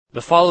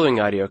The following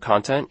audio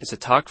content is a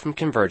talk from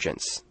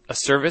Convergence, a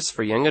service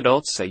for young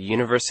adults at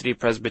University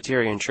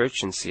Presbyterian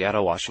Church in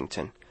Seattle,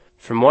 Washington.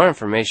 For more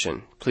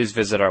information, please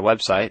visit our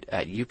website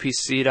at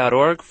upc.org/young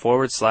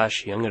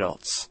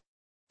adults.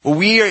 Well,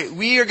 we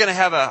are going to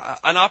have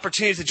an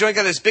opportunity to join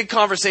this big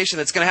conversation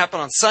that's going to happen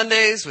on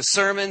Sundays with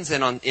sermons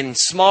and in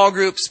small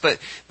groups, but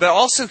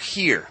also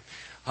here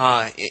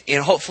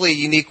in hopefully a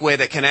unique way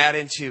that can add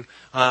into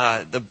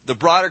the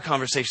broader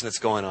conversation that's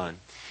going on.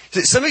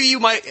 Some of you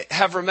might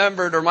have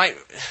remembered or might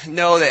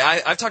know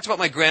that I've talked about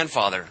my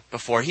grandfather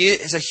before. He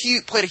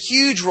played a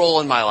huge role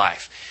in my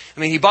life. I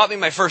mean, he bought me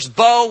my first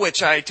bow,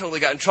 which I totally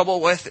got in trouble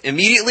with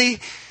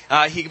immediately.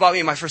 He bought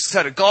me my first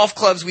set of golf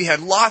clubs. We had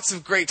lots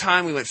of great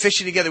time. We went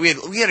fishing together.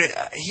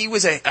 He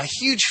was a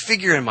huge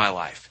figure in my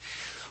life.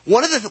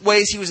 One of the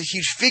ways he was a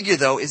huge figure,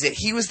 though, is that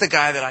he was the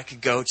guy that I could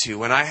go to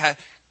when I had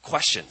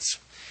questions.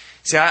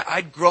 See,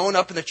 I'd grown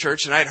up in the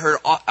church and I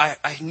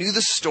knew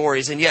the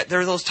stories, and yet there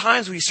are those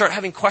times when you start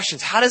having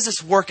questions. How does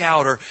this work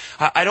out? Or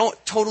I don't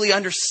totally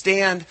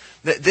understand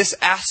this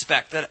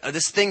aspect,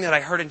 this thing that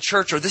I heard in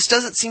church, or this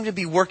doesn't seem to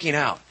be working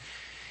out.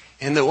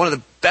 And one of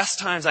the best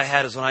times I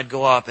had is when I'd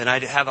go up and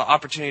I'd have an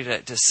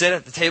opportunity to sit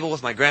at the table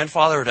with my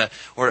grandfather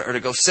or to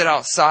go sit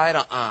outside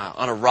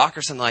on a rock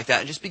or something like that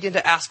and just begin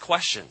to ask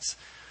questions.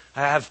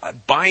 I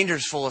have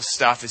binders full of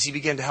stuff as he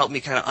began to help me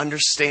kind of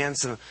understand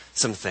some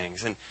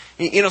things. And,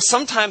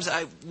 sometimes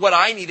what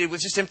I needed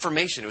was just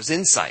information. It was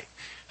insight.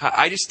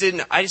 I just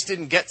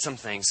didn't get some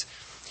things.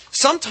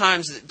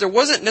 Sometimes there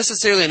wasn't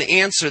necessarily an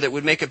answer that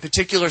would make a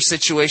particular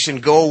situation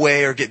go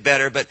away or get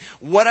better, but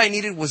what I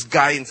needed was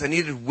guidance. I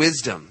needed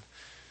wisdom.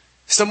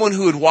 Someone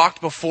who had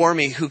walked before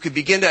me, who could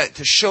begin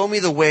to show me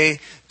the way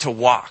to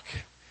walk.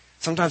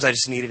 Sometimes I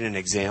just needed an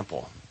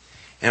example.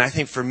 And I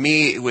think for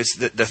me, it was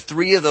the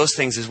three of those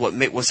things is what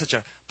was such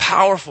a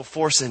powerful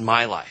force in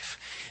my life.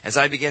 As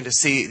I began to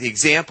see the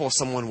example of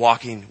someone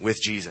walking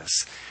with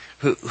Jesus,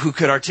 who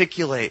could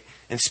articulate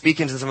and speak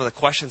into some of the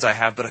questions I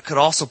have, but it could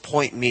also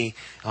point me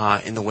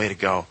in the way to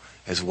go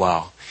as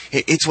well.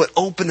 It's what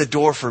opened the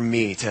door for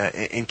me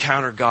to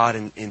encounter God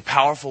in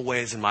powerful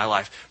ways in my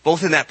life,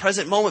 both in that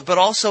present moment, but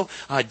also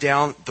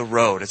down the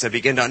road. As I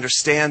began to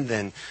understand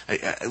then,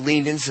 I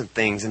leaned into some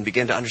things and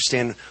began to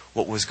understand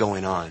what was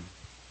going on.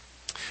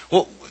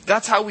 Well,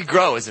 that's how we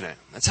grow, isn't it?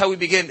 That's how we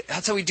begin.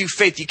 That's how we do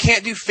faith. You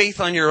can't do faith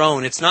on your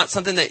own. It's not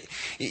something that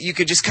you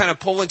could just kind of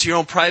pull into your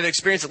own private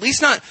experience. At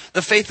least not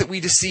the faith that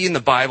we just see in the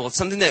Bible. It's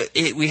something that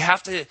we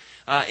have to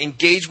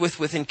engage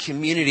within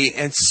community,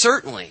 and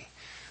certainly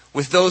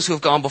with those who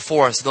have gone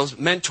before us, those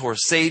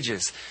mentors,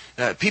 sages,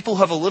 people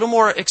who have a little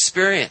more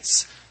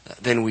experience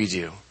than we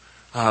do.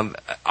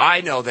 I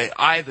know that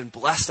I've been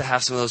blessed to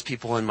have some of those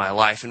people in my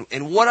life.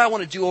 And what I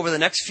want to do over the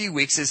next few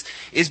weeks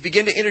is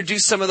begin to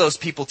introduce some of those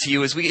people to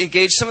you as we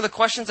engage some of the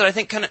questions that I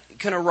think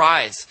can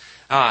arise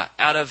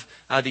out of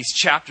these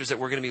chapters that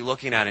we're going to be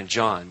looking at in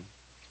John.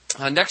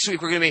 Next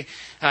week, we're going to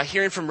be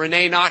hearing from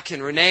Renee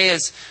Notkin. Renee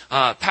is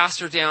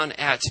pastor down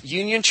at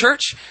Union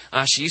Church.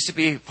 She used to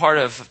be part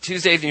of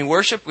Tuesday evening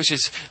worship, which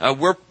is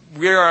we're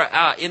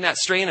in that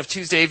strain of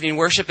Tuesday evening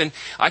worship, and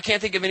I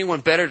can't think of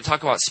anyone better to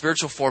talk about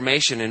spiritual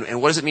formation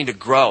and what does it mean to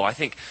grow. I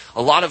think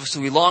a lot of us,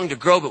 we long to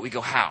grow, but we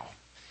go how?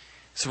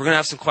 So we're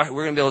going to have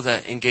we're going to be able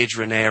to engage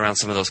Renee around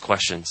some of those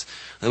questions.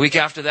 The week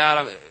after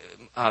that,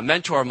 a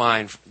mentor of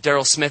mine,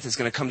 Daryl Smith, is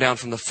going to come down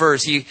from the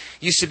Firs. He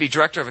used to be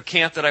director of a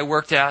camp that I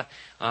worked at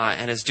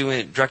and is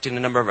directing a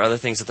number of other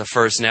things at the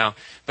Firs now.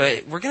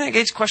 But we're going to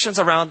engage questions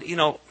around,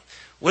 what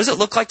does it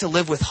look like to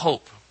live with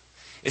hope?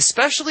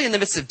 Especially in the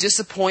midst of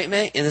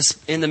disappointment,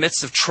 in the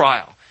midst of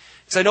trial.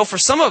 Because I know for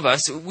some of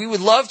us, we would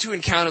love to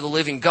encounter the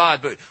living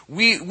God, but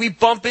we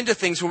bump into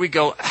things where we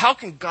go, how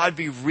can God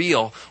be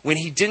real when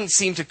He didn't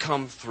seem to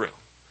come through?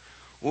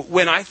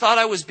 When I thought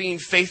I was being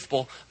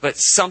faithful, but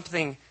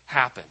something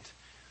happened.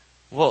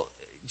 Well,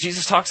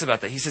 Jesus talks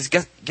about that. He says,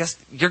 guess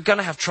you're going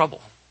to have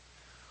trouble.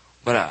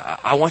 But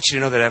I want you to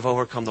know that I've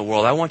overcome the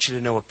world. I want you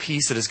to know a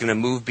peace that is going to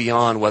move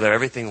beyond whether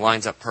everything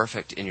lines up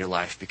perfect in your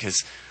life.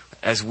 Because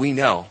as we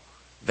know,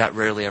 that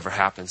rarely ever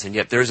happens. And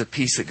yet there's a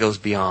peace that goes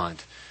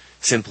beyond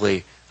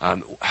simply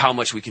how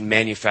much we can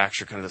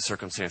manufacture kind of the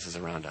circumstances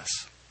around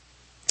us.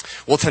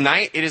 Well,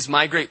 tonight it is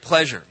my great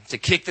pleasure to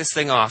kick this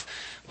thing off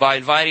by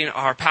inviting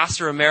our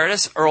pastor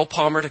emeritus, Earl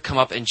Palmer, to come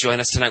up and join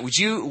us tonight. Would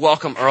you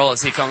welcome Earl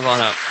as he comes on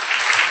up?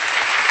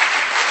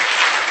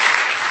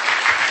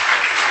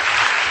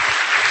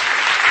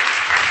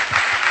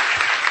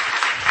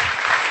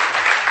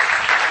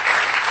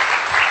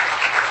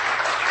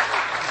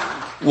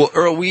 Well,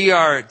 Earl, we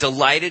are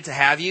delighted to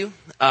have you.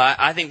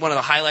 I think one of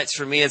the highlights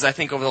for me is I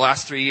think over the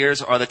last 3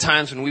 years are the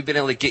times when we've been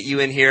able to get you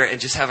in here and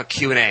just have a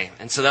Q&A.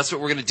 And so that's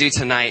what we're going to do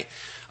tonight.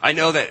 I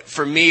know that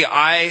for me,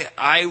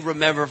 I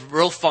remember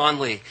real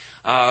fondly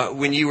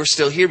when you were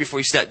still here before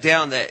you stepped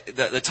down, that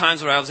the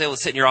times when I was able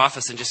to sit in your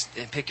office and just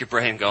pick your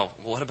brain and go,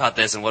 well, what about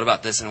this and what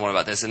about this and what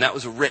about this? And that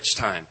was a rich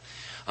time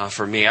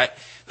for me.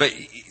 But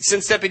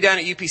since stepping down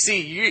at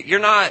UPC,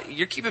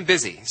 you're keeping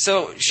busy.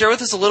 So share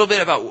with us a little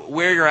bit about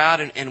where you're at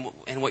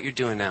and what you're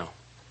doing now.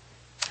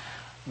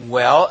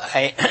 Well,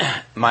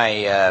 right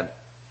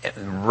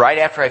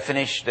after I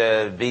finished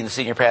being the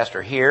senior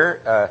pastor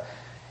here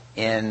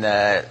in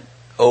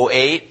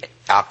 '08,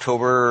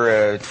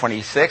 October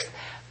 26th,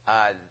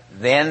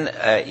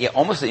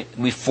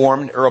 we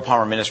formed Earl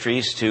Palmer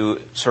Ministries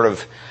to sort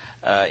of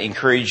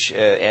encourage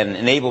and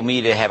enable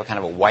me to have a kind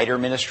of a wider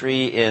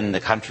ministry in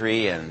the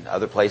country and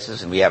other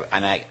places.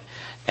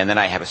 And then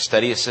I have a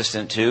study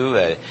assistant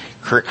too,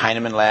 Kurt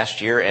Heineman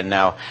last year, and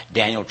now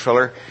Daniel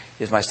Triller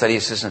is my study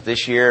assistant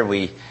this year.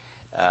 We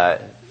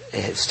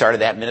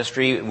started that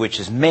ministry, which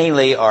is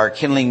mainly our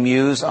Kindling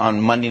Muse on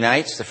Monday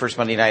nights, the first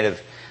Monday night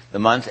of the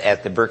month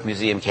at the Burke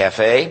Museum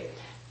Cafe.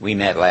 We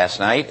met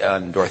last night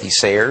on Dorothy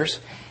Sayers.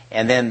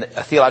 And then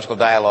a theological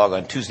dialogue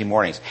on Tuesday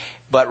mornings.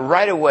 But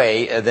right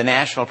away, the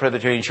National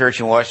Presbyterian Church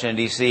in Washington,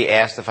 D.C.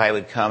 asked if I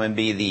would come and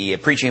be the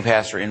preaching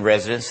pastor in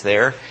residence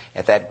there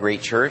at that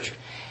great church.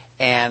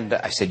 And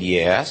I said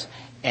yes.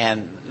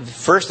 And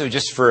first it was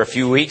just for a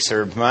few weeks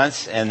or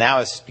months, and now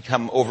it's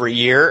become over a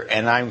year.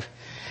 And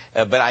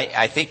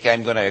I think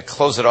I'm going to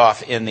close it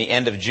off in the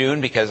end of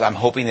June because I'm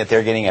hoping that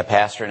they're getting a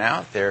pastor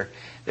now. They're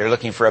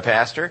looking for a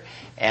pastor,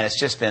 and it's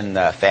just been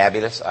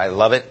fabulous. I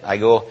love it.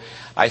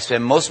 I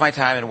spend most of my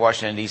time in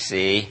Washington,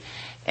 D.C.,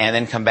 and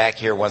then come back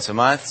here once a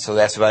month, so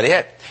that's about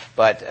it.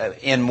 But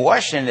in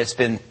Washington, it's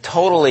been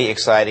totally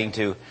exciting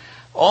to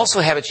also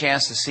have a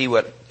chance to see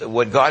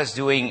what God is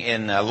doing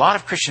in a lot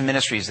of Christian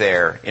ministries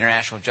there.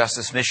 International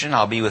Justice Mission,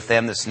 I'll be with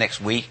them this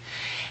next week,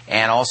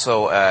 and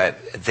also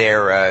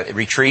their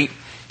retreat.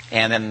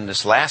 And then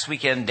this last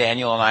weekend,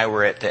 Daniel and I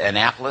were at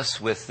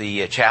Annapolis with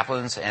the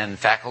chaplains and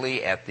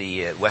faculty at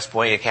the West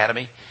Point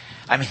Academy.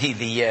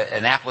 The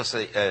Annapolis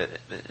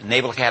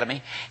Naval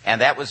Academy.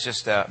 And that was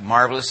just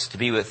marvelous to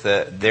be with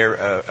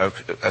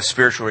a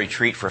spiritual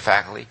retreat for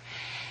faculty.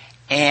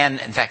 And,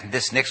 in fact,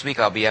 this next week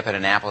I'll be up at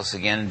Annapolis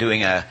again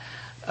doing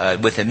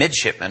with the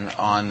midshipmen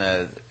on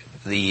the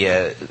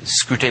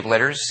Screwtape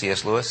Letters,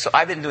 C.S. Lewis. So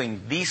I've been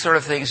doing these sort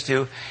of things,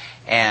 too.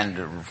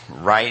 And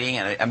writing,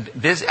 and I'm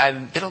busy.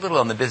 I've been a little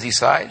on the busy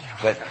side,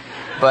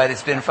 but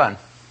it's been fun.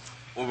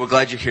 Well, we're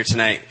glad you're here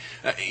tonight.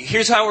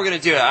 Here's how we're going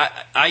to do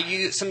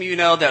it. Some of you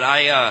know that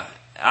I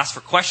ask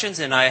for questions,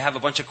 and I have a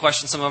bunch of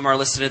questions. Some of them are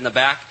listed in the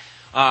back.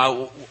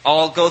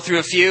 I'll go through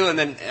a few, and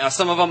then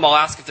some of them I'll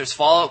ask if there's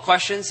follow-up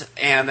questions,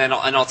 and then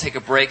I'll take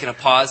a break and a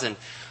pause, and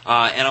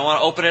I want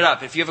to open it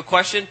up. If you have a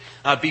question,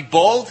 be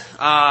bold.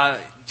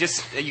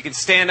 You can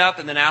stand up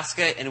and then ask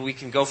it, and we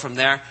can go from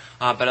there.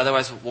 But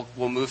otherwise,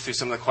 we'll move through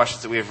some of the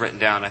questions that we have written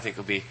down. I think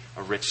it'll be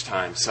a rich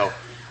time. So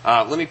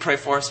let me pray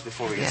for us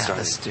before we get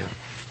started. Let's do it.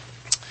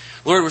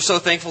 Lord, we're so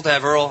thankful to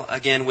have Earl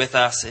again with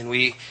us, and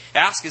we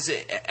ask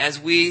as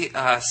we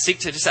seek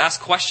to just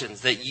ask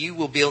questions that you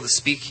will be able to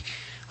speak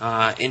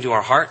into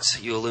our hearts,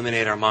 you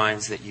illuminate our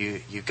minds, that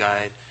you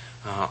guide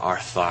our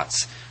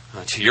thoughts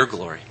to your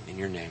glory. In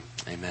your name,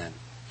 amen.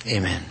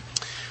 Amen.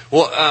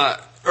 Well,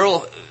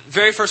 Earl,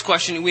 very first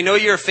question. We know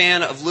you're a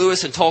fan of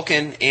Lewis and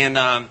Tolkien, and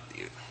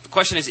the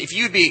question is, if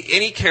you'd be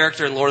any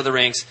character in Lord of the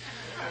Rings,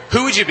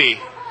 who would you be?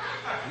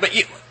 But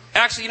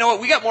actually, you know what?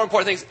 We got more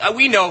important things.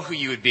 We know who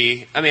you would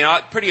be. I mean,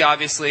 pretty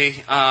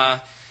obviously,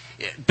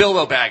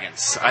 Bilbo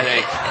Baggins, I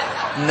think.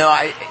 No,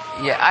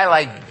 I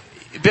like...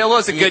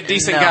 Bilbo's a good,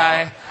 decent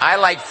guy. I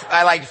like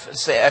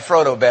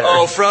Frodo better.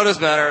 Oh, Frodo's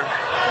better.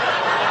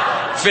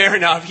 Fair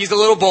enough. He's a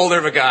little bolder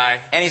of a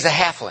guy. And he's a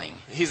halfling.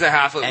 He's a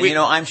halfling. And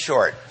I'm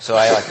short, so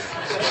I like it.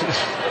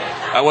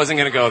 I wasn't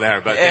going to go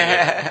there, but...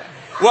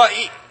 Well,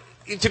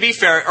 to be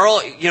fair, Earl,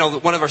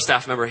 one of our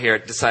staff member here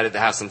decided to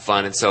have some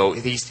fun, and so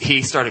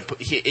he started...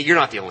 You're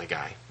not the only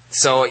guy.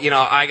 So,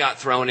 I got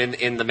thrown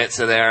in the midst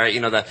of there.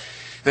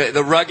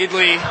 The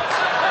ruggedly...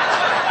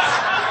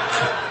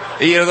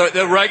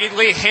 the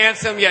ruggedly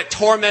handsome yet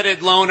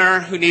tormented loner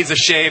who needs a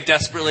shave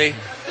desperately.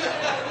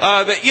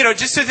 But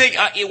just to think,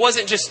 it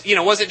wasn't just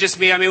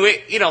me. I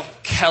mean,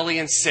 Kelly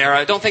and Sarah.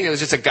 I don't think it was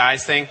just a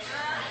guy's thing.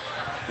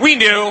 We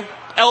knew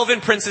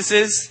elven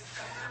princesses.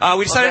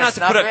 We decided not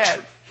to put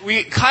up.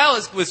 Kyle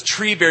was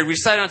tree beard. We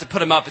decided not to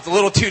put him up. It's a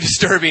little too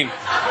disturbing.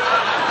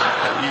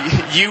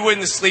 You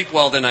wouldn't sleep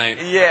well tonight.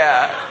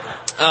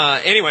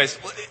 Yeah. Anyways,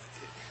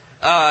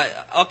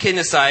 all kidding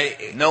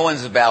aside, no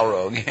one's a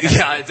Balrog.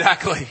 Yeah,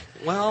 exactly.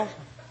 Well,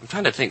 I'm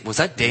trying to think. Was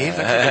that Dave? I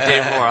think it was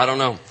Dave Moore. I don't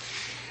know.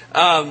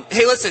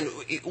 Hey, listen.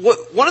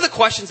 One of the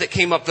questions that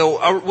came up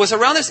though was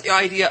around this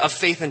idea of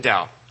faith and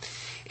doubt,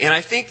 and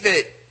I think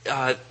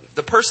that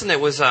the person that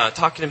was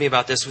talking to me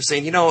about this was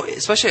saying,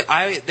 especially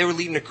they were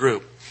leading a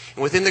group,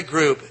 and within the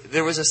group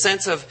there was a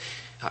sense of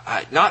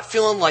not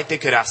feeling like they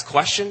could ask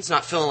questions,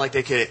 not feeling like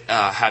they could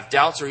have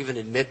doubts or even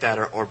admit that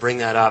or bring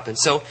that up. And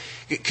so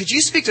could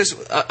you speak to us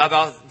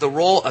about the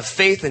role of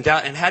faith and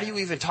doubt, and how do you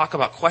even talk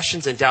about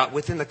questions and doubt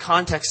within the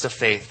context of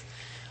faith?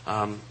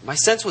 My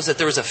sense was that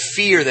there was a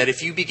fear that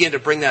if you begin to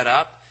bring that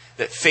up,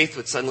 that faith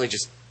would suddenly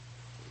just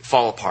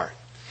fall apart.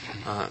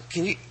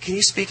 Can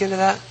you speak into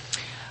that?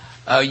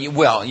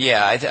 Well,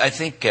 yeah, I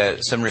think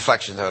some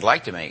reflections I would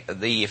like to make.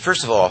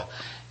 First of all,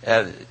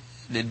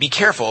 be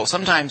careful.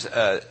 Sometimes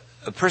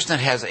a person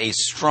that has a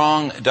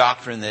strong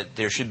doctrine that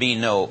there should be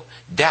no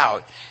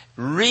doubt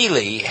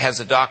really has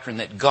a doctrine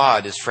that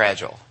God is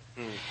fragile.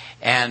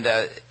 And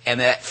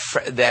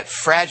that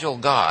fragile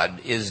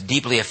God is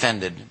deeply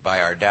offended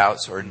by our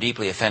doubts, or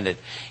deeply offended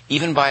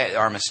even by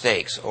our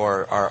mistakes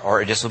or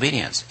our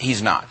disobedience.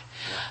 He's not.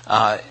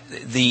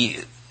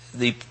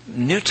 The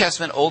New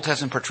Testament, Old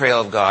Testament portrayal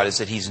of God is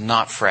that He's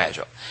not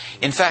fragile.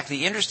 In fact,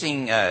 the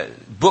interesting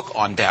book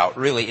on doubt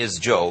really is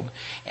Job.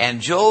 And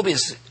Job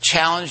is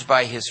challenged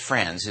by his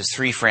friends, his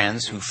three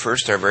friends, who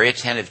first are very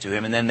attentive to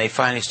him, and then they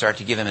finally start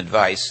to give him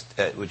advice,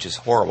 which is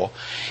horrible,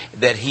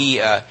 that he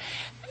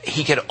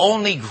can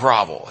only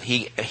grovel.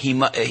 He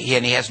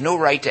has no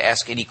right to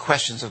ask any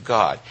questions of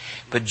God.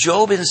 But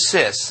Job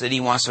insists that he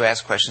wants to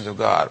ask questions of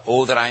God.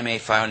 Oh, that I may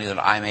find you,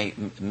 that I may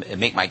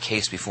make my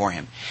case before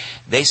Him.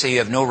 They say you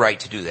have no right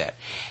to do that.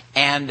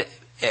 And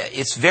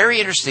it's very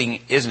interesting,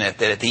 isn't it,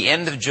 that at the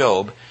end of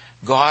Job,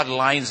 God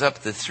lines up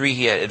the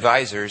three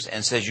advisors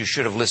and says, you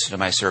should have listened to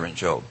my servant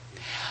Job.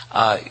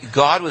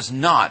 God was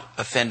not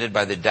offended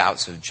by the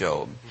doubts of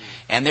Job.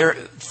 And they're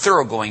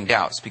thoroughgoing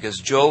doubts, because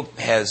Job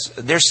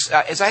there's,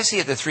 as I see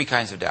it, there are three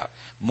kinds of doubt.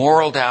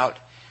 Moral doubt,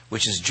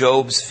 which is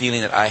Job's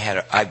feeling that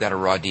I've got a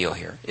raw deal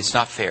here. It's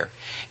not fair.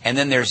 And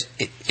then there's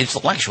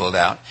intellectual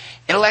doubt.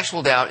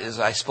 Intellectual doubt is,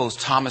 I suppose,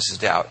 Thomas's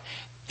doubt.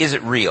 Is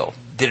it real?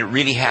 Did it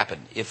really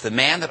happen? If the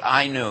man that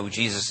I know,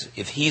 Jesus,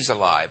 if He's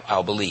alive,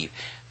 I'll believe.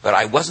 But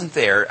I wasn't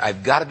there.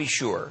 I've got to be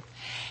sure.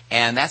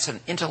 And that's an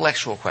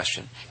intellectual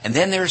question. And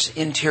then there's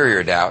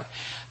interior doubt.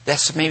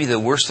 That's maybe the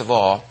worst of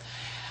all.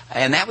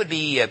 And that would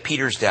be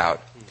Peter's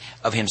doubt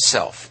of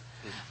himself.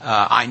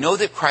 I know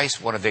that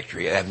Christ won a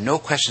victory. I have no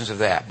questions of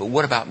that. But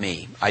what about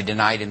me? I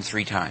denied Him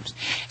 3 times.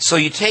 So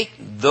you take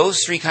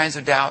those 3 kinds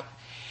of doubt,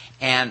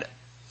 and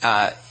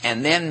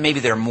then maybe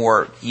there are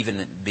more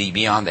even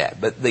beyond that.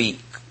 But the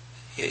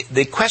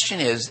question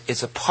is,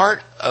 it's a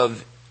part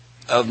of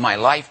my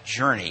life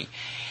journey.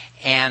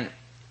 And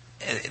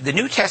the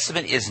New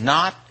Testament is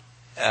not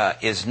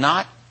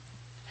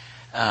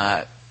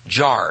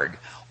jarred,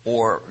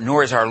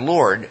 nor is our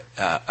Lord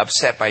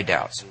upset by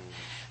doubts.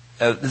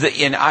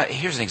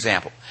 Here's an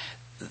example.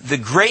 The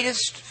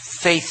greatest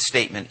faith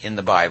statement in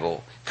the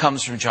Bible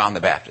comes from John the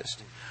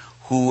Baptist,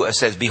 who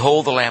says,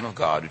 "Behold the Lamb of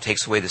God who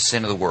takes away the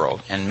sin of the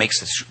world," and makes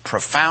this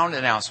profound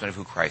announcement of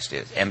who Christ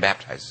is and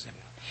baptizes Him.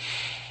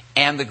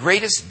 And the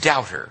greatest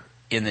doubter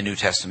in the New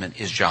Testament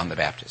is John the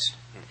Baptist.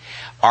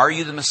 Are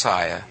you the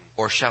Messiah,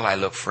 or shall I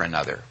look for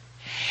another?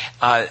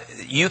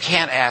 You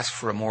can't ask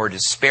for a more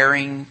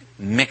despairing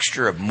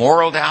mixture of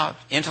moral doubt,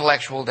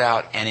 intellectual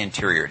doubt, and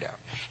interior doubt.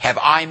 Have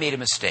I made a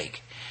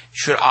mistake?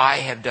 Should I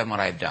have done what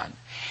I've done?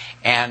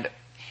 And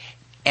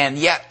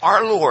yet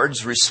our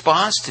Lord's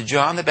response to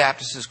John the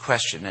Baptist's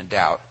question and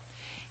doubt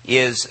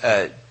is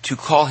to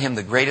call him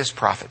the greatest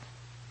prophet.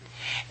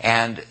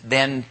 And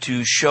then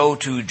to show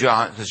to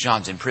John, because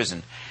John's in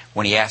prison,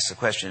 when he asks the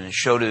question, and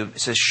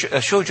says,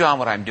 show John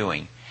what I'm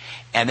doing.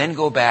 And then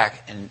go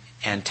back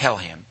and tell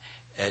him,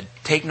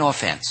 take no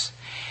offense.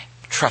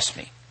 Trust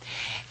me.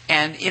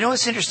 And you know,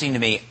 it's interesting to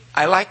me.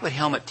 I like what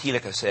Helmut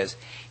Thielicke says.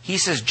 He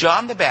says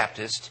John the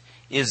Baptist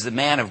is the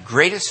man of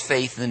greatest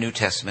faith in the New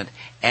Testament,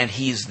 and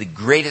he's the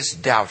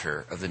greatest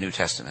doubter of the New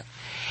Testament.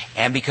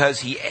 And because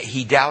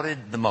he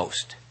doubted the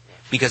most,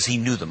 because he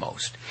knew the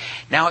most.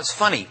 Now, it's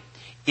funny.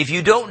 If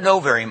you don't know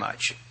very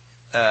much,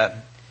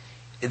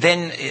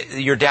 then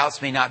your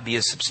doubts may not be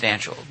as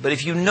substantial. But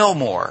if you know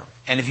more,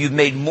 and if you've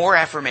made more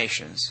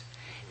affirmations,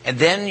 and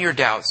then your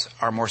doubts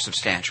are more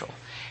substantial.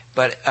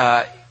 But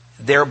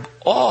they're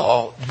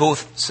all,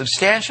 both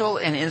substantial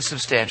and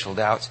insubstantial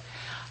doubts,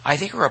 I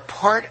think are a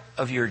part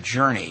of your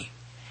journey.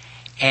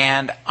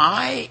 And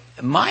my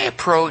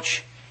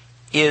approach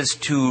is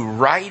to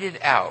write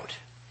it out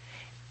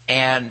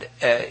and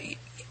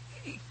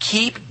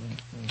keep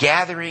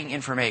gathering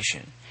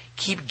information,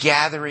 keep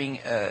gathering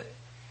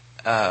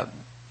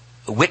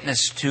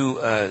witness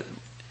to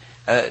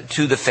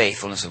the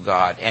faithfulness of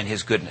God and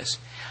His goodness.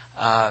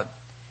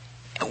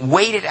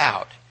 Wait it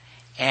out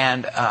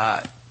and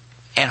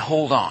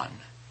hold on.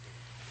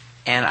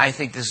 And I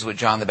think this is what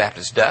John the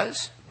Baptist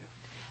does.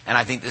 And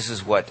I think this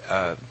is what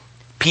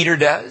Peter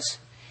does.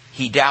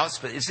 He doubts,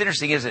 but it's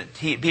interesting, isn't it?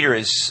 Peter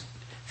is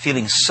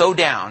feeling so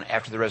down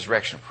after the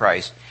resurrection of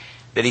Christ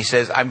that he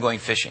says, I'm going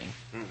fishing.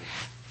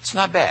 It's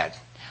not bad.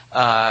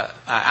 But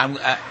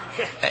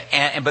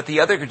the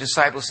other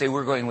disciples say,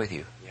 we're going with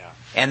you. Yeah.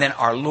 And then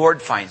our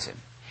Lord finds him.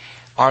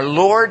 Our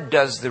Lord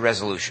does the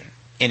resolution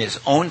in His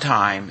own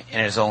time, in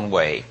His own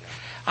way.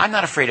 I'm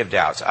not afraid of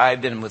doubts.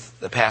 I've been with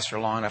the pastor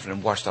long enough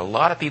and watched a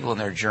lot of people in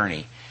their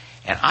journey.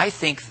 And I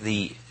think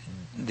the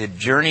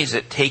journeys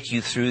that take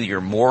you through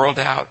your moral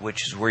doubt,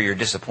 which is where you're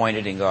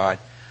disappointed in God,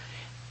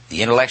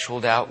 the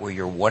intellectual doubt where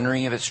you're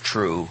wondering if it's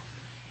true,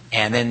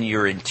 and then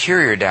your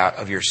interior doubt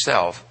of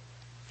yourself,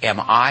 am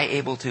I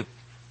able to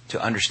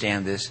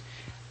understand this?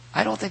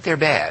 I don't think they're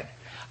bad.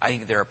 I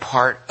think they're a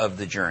part of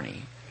the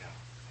journey.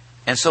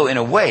 And so in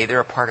a way, they're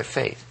a part of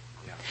faith.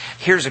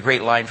 Here's a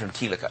great line from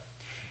Thielicke.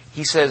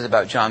 He says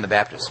about John the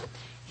Baptist.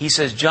 He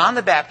says, John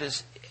the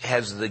Baptist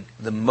has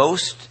the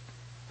most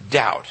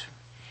doubt,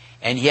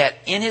 and yet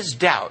in his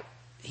doubt,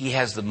 he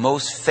has the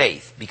most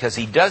faith, because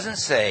he doesn't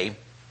say,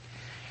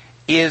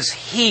 is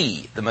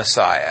he the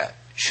Messiah?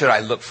 Should I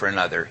look for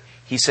another?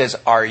 He says,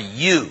 are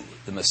you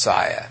the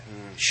Messiah?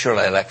 Should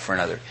I look for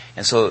another?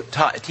 And so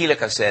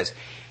Thielicke says,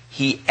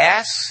 he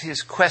asks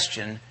his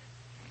question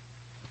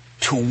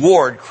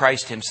toward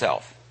Christ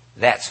himself.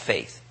 That's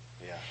faith.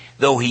 Yeah.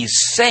 Though he's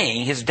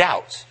saying his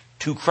doubts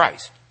to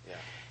Christ. Yeah.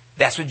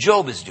 That's what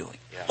Job is doing.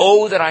 Yeah.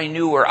 Oh, that I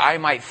knew where I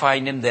might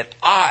find him, that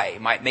I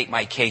might make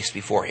my case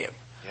before him.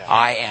 Yeah.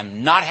 I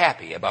am not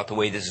happy about the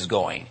way this is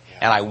going,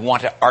 and I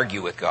want to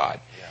argue with God.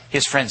 Yeah.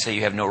 His friends say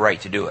you have no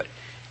right to do it.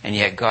 And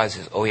yet God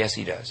says, oh yes,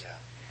 he does. Yeah.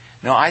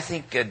 No, I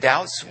think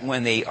doubts,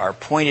 when they are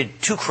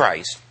pointed to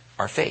Christ,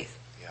 are faith.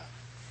 Yeah.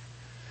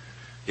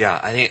 Yeah,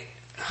 I think,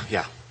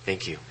 yeah,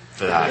 thank you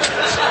for that.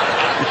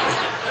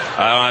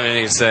 I don't have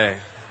anything to say.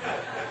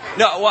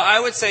 No, well, I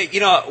would say,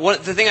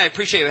 the thing I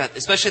appreciate about,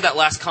 especially that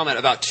last comment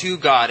about to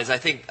God, is I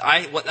think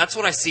that's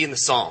what I see in the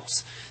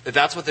Psalms.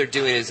 That's what they're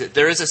doing, is that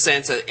there is a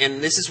sense of,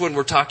 and this is when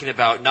we're talking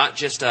about not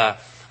just a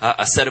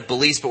set of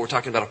beliefs, but we're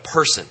talking about a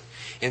person.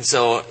 And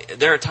so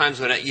there are times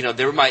when I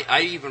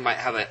even might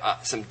have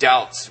some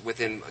doubts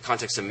within the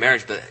context of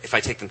marriage, but if I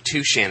take them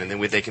to Shannon, then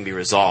they can be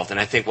resolved. And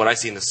I think what I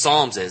see in the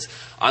Psalms is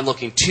I'm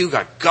looking to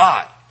God.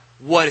 God,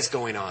 what is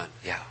going on?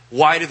 Yeah.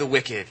 Why do the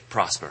wicked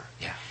prosper?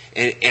 Yeah.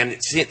 And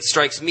it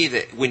strikes me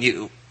that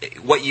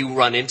what you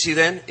run into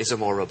then is a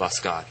more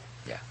robust God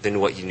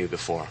than what you knew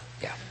before.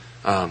 Yeah.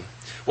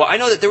 Well, I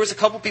know that there was a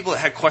couple people that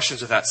had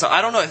questions with that. So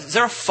I don't know.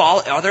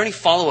 Are there any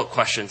follow-up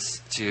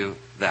questions to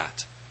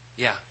that?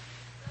 Yeah.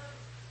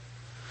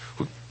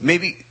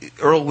 Maybe,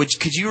 Earl,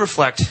 could you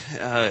reflect,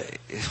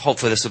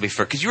 hopefully this will be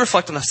fair, could you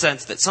reflect on the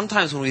sense that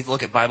sometimes when we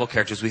look at Bible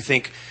characters, we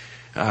think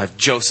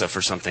Joseph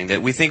or something,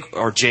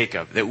 or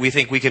Jacob, that we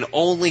think we can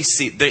only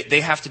see, they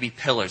have to be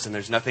pillars and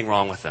there's nothing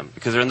wrong with them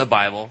because they're in the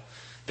Bible,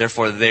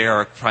 therefore they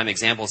are prime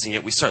examples, and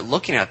yet we start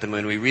looking at them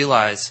and we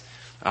realize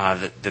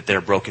that they're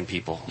broken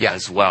people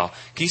as well.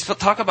 Can you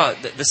talk about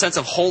the sense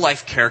of whole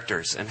life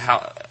characters and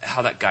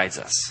how that guides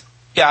us?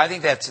 Yeah, I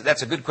think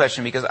that's a good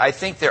question, because I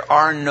think there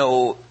are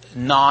no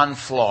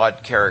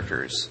non-flawed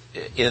characters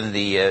in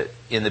the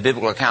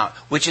biblical account,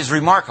 which is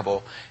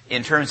remarkable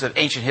in terms of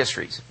ancient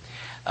histories.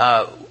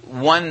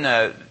 One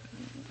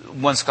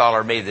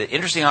scholar made the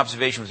interesting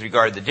observation with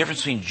regard to the difference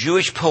between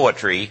Jewish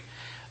poetry,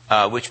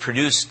 which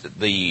produced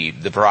the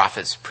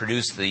prophets,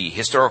 produced the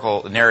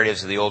historical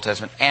narratives of the Old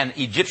Testament, and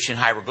Egyptian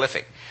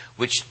hieroglyphic,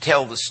 which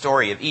tell the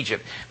story of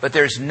Egypt. But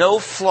there's no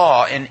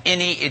flaw in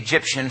any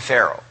Egyptian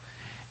pharaoh.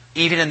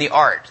 Even in the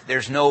art, there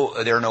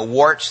are no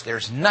warts.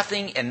 There's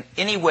nothing in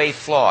any way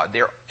flawed.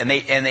 In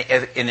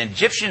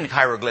Egyptian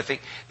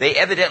hieroglyphic, they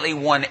evidently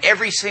won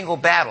every single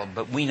battle,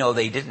 but we know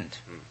they didn't.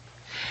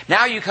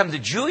 Now you come to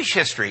Jewish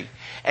history,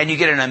 and you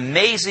get an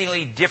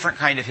amazingly different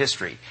kind of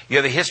history. You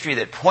have a history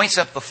that points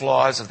up the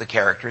flaws of the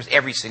characters,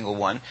 every single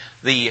one.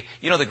 The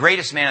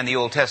greatest man in the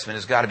Old Testament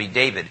has got to be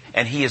David,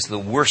 and he is the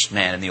worst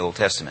man in the Old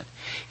Testament.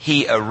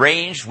 He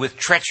arranged with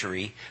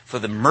treachery for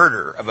the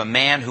murder of a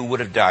man who would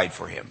have died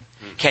for him.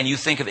 Can you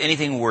think of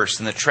anything worse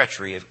than the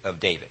treachery of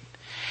David?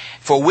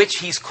 For which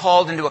he's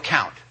called into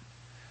account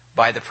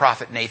by the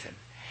prophet Nathan,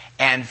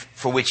 and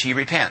for which he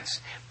repents.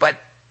 But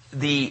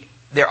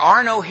there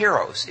are no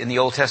heroes in the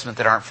Old Testament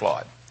that aren't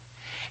flawed.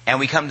 And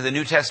we come to the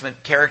New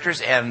Testament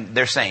characters, and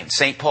they're saints.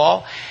 St.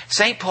 Paul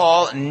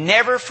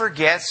never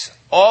forgets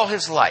all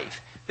his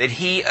life that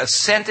he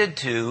assented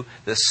to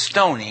the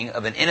stoning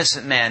of an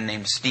innocent man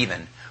named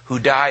Stephen, who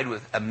died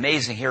with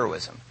amazing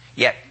heroism.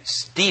 Yet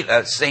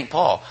St.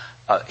 Paul,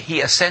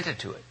 he assented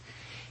to it.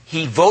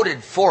 He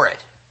voted for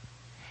it.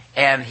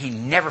 And he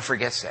never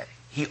forgets that.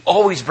 He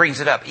always brings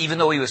it up, even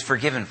though he was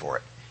forgiven for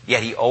it.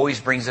 Yet he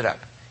always brings it up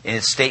in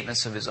his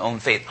statements of his own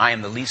faith. I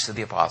am the least of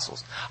the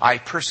apostles. I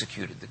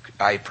persecuted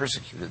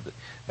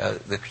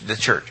the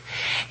church.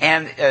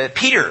 And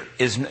Peter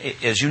is,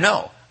 as you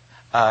know,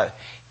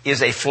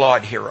 is a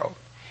flawed hero.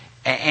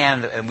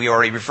 And we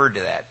already referred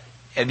to that.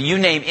 And you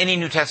name any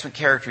New Testament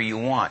character you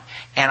want.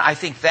 And I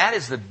think that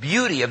is the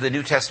beauty of the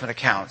New Testament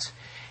accounts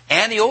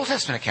and the Old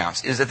Testament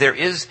accounts, is that there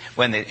is,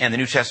 and the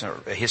New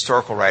Testament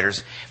historical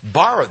writers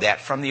borrowed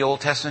that from the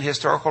Old Testament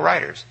historical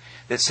writers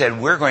that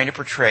said, we're going to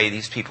portray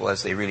these people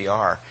as they really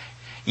are.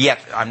 Yet,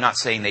 I'm not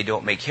saying they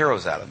don't make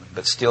heroes out of them,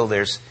 but still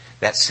there's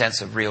that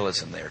sense of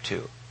realism there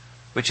too,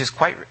 which is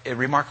quite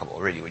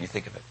remarkable, really, when you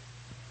think of it.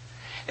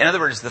 In other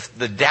words,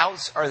 the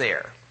doubts are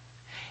there,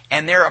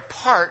 and they're a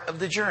part of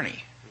the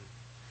journey.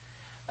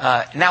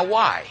 Now,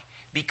 why?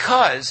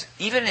 Because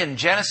even in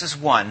Genesis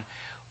 1,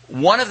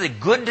 one of the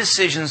good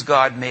decisions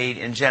God made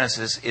in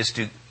Genesis is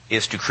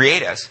to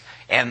create us.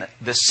 And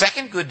the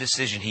second good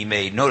decision he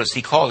made, notice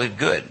he called it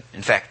good,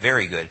 in fact,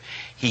 very good.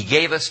 He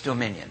gave us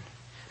dominion.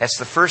 That's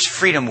the first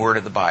freedom word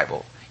of the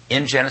Bible.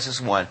 In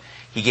Genesis 1,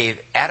 he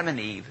gave Adam and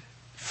Eve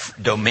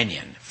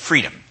dominion,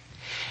 freedom.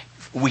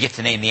 We get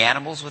to name the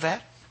animals with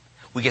that.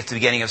 We get to the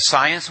beginning of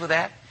science with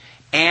that.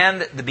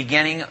 And the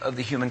beginning of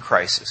the human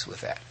crisis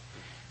with that.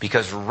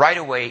 Because right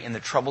away in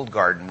the troubled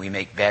garden, we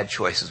make bad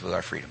choices with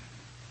our freedom.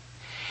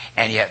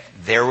 And yet,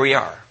 there we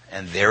are,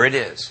 and there it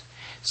is.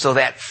 So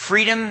that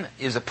freedom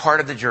is a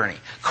part of the journey.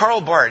 Karl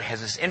Barth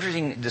has this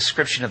interesting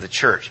description of the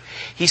church.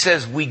 He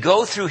says, we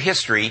go through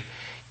history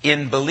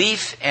in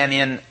belief and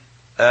in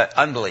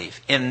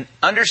unbelief, in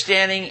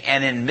understanding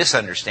and in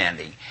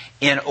misunderstanding,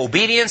 in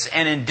obedience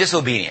and in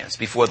disobedience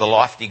before the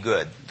lofty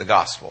good, the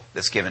gospel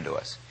that's given to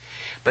us.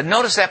 But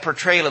notice that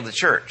portrayal of the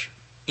church.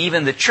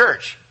 Even the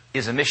church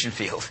is a mission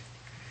field.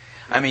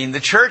 I mean, the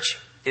church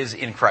is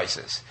in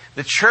crisis.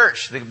 The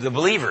church, the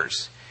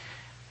believers,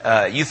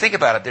 you think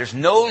about it, there's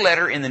no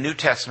letter in the New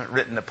Testament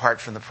written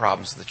apart from the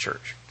problems of the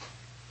church.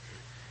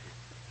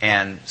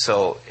 And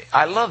so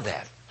I love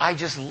that. I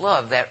just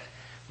love that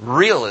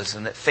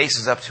realism that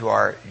faces up to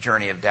our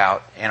journey of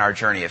doubt and our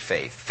journey of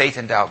faith. Faith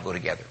and doubt go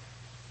together.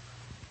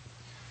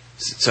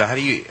 So how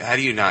do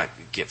you not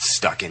get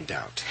stuck in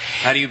doubt?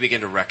 How do you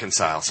begin to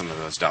reconcile some of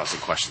those doubts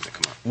and questions that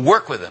come up?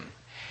 Work with them.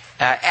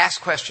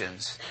 Ask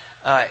questions.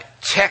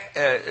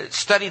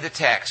 Study the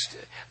text.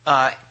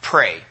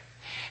 Pray.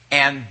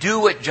 And do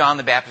what John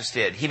the Baptist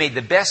did. He made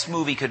the best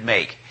move he could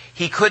make.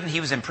 He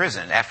was in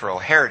prison. After all,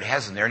 Herod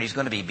has him there and he's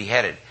going to be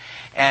beheaded.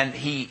 And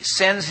he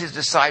sends his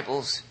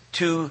disciples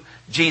to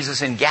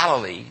Jesus in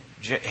Galilee.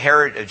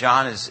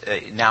 John is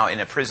now in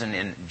a prison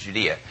in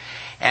Judea.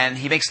 And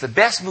he makes the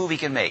best move he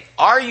can make.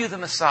 Are you the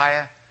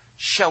Messiah?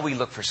 Shall we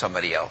look for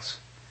somebody else?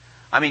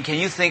 I mean, can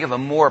you think of a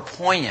more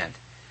poignant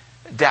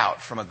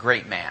doubt from a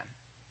great man?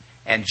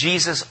 And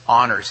Jesus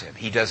honors him.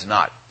 He does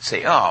not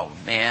say, oh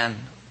man,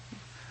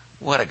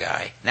 what a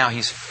guy. Now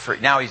he's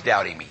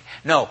doubting me.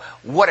 No,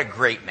 what a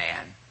great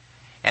man.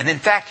 And in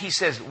fact, he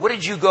says, what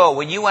did you go?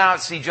 When you went out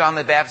to see John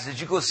the Baptist,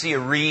 did you go see a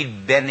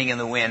reed bending in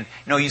the wind?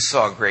 No, you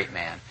saw a great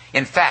man.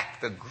 In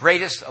fact, the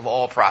greatest of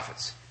all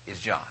prophets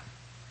is John.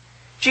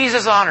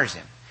 Jesus honors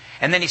him.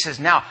 And then he says,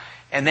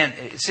 and then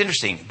it's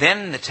interesting.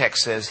 Then the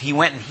text says he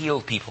went and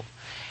healed people.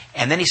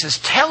 And then he says,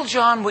 tell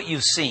John what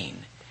you've seen.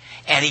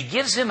 And he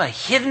gives him a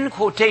hidden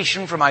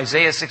quotation from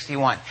Isaiah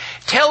 61.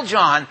 Tell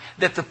John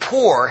that the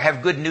poor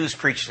have good news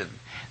preached to them.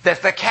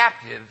 That the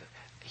captive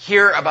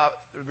hear about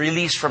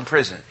release from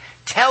prison.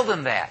 Tell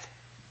them that.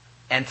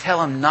 And tell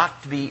them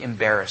not to be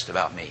embarrassed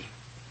about me.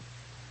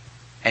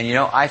 And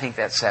I think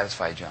that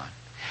satisfied John.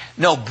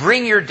 No,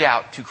 bring your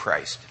doubt to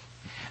Christ.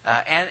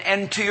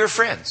 And to your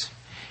friends.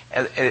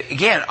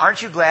 Again,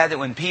 aren't you glad that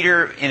when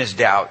Peter, in his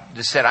doubt,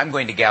 just said, I'm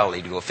going to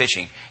Galilee to go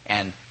fishing,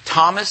 and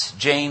Thomas,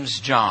 James,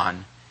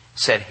 John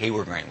said, hey,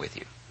 we're going with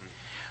you.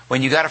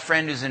 When you got a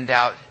friend who's in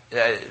doubt,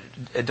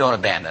 don't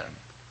abandon him.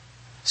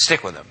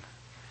 Stick with him.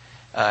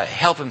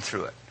 Help him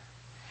through it.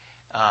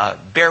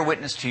 Bear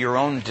witness to your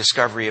own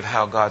discovery of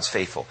how God's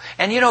faithful.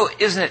 And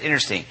isn't it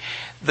interesting?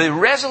 The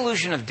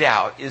resolution of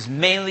doubt is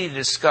mainly the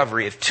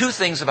discovery of two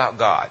things about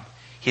God.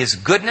 His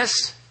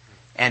goodness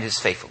and His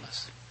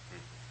faithfulness.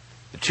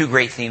 The two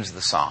great themes of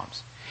the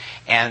Psalms.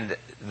 And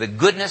the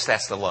goodness,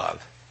 that's the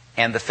love.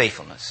 And the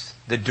faithfulness,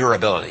 the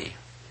durability.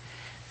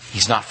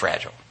 He's not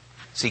fragile.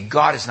 See,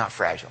 God is not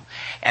fragile.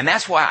 And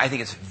that's why I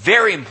think it's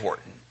very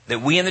important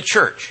that we in the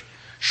church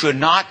should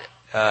not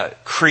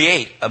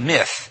create a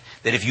myth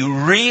that if you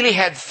really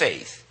had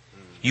faith,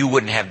 you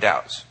wouldn't have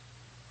doubts.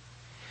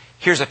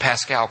 Here's a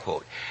Pascal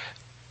quote.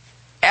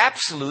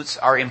 Absolutes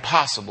are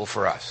impossible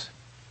for us.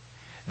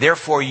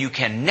 Therefore, you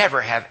can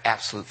never have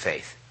absolute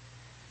faith.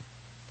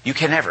 You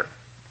can never.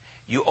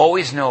 You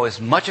always know as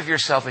much of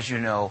yourself as you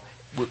know,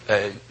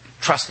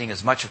 trusting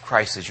as much of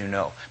Christ as you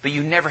know. But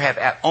you never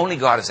have, only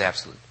God is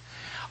absolute.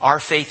 Our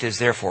faith is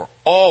therefore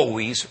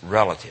always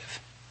relative.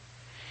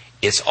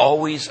 It's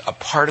always a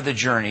part of the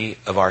journey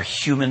of our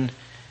human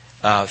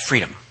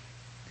freedom.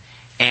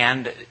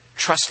 And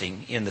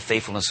trusting in the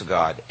faithfulness of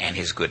God and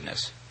His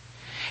goodness.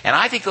 And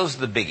I think those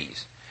are the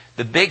biggies.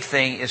 The big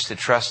thing is to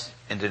trust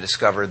and to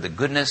discover the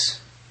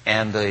goodness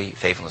and the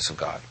faithfulness of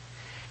God.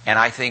 And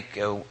I think,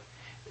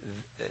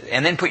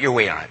 and then put your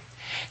weight on it.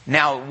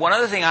 Now, one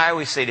other thing I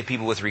always say to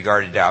people with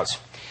regard to doubts,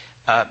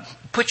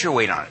 put your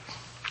weight on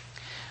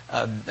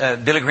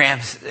it. Billy Graham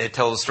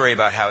told a story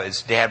about how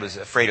his dad was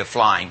afraid of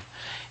flying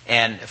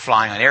on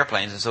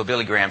airplanes. And so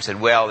Billy Graham said,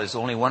 well, there's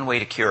only one way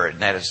to cure it,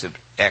 and that is to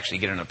actually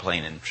get on a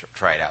plane and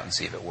try it out and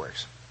see if it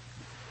works.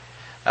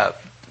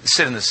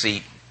 Sit in the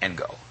seat and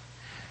go.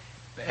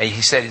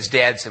 He said, his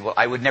dad said, well,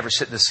 I would never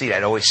sit in the seat.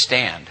 I'd always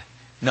stand.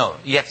 No,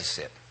 you have to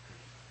sit.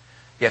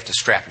 You have to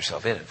strap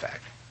yourself in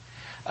fact.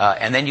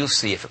 And then you'll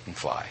see if it can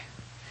fly.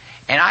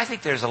 And I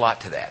think there's a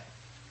lot to that.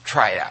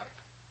 Try it out.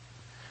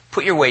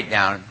 Put your weight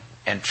down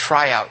and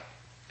try out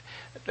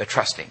the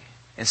trusting.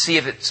 And see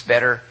if it's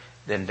better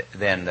than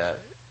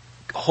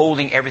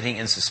holding everything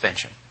in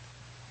suspension.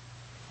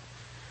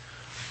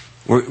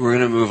 We're going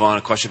to move on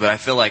a question, but I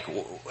feel like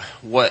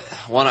what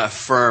I want to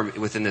affirm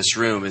within this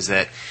room is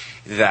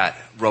that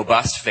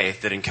robust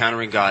faith, that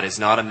encountering God is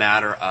not a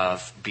matter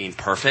of being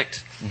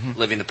perfect,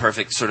 living the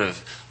perfect sort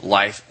of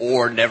life,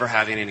 or never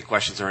having any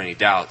questions or any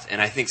doubts.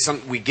 And I think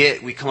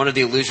we come under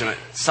the illusion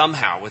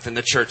somehow within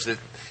the church that,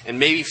 and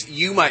maybe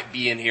you might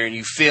be in here and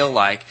you feel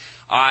like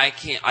I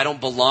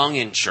don't belong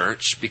in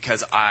church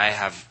because I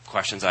have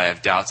questions, I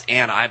have doubts,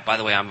 and by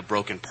the way, I'm a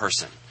broken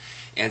person.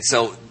 And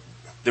so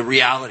the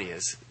reality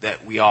is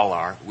that we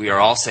are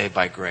all saved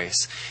by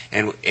grace,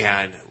 and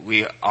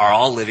we are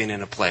all living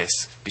in a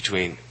place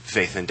between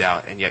faith and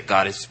doubt, and yet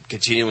God is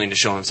continuing to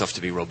show himself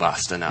to be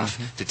robust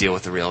enough to deal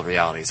with the real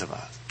realities of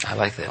us. I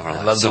like that.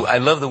 I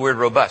love the word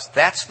robust.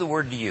 That's the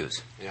word to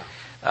use.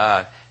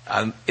 Yeah.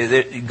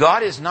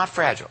 God is not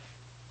fragile.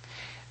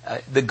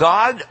 The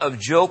God of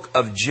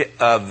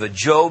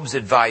Job's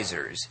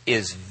advisors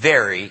is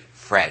very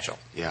fragile.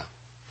 Yeah.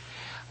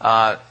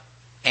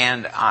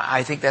 And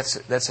I think that's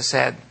a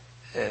sad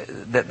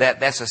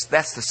that's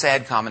the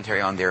sad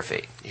commentary on their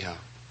faith. Yeah.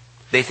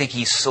 They think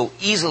he's so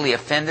easily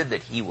offended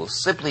that he will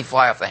simply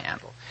fly off the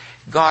handle.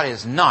 God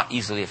is not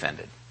easily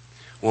offended.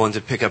 Well, and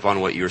to pick up on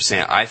what you were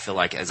saying, I feel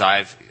like a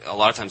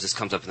lot of times this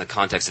comes up in the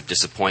context of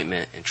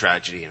disappointment and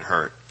tragedy and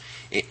hurt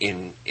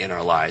in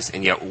our lives,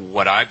 and yet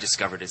what I've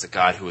discovered is a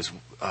God who is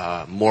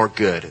more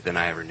good than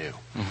I ever knew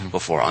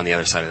before. On the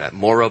other side of that,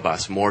 more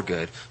robust, more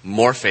good,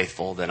 more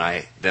faithful than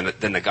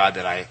the God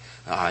that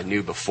I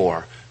knew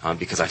before,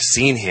 because I've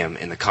seen him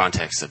in the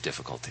context of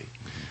difficulty.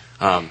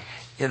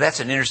 Yeah, that's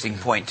an interesting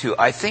point too.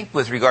 I think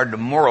with regard to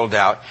moral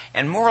doubt,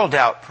 and moral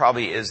doubt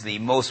probably is the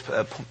most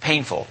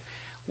painful,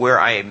 where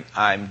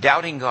I'm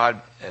doubting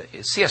God.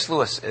 C.S.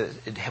 Lewis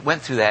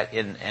went through that,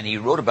 and he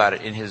wrote about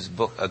it in his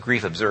book, A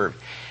Grief Observed.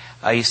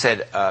 He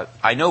said,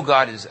 I know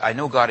God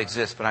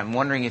exists, but I'm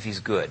wondering if he's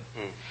good.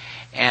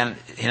 And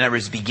in other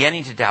words,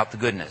 beginning to doubt the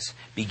goodness,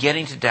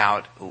 beginning to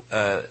doubt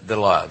the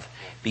love,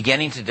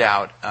 beginning to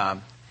doubt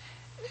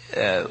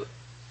that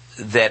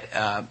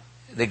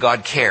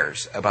God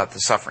cares about the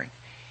suffering.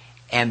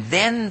 And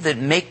then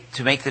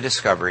to make the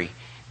discovery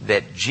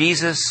that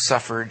Jesus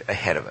suffered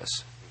ahead of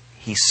us.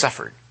 He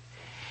suffered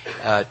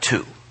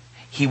too.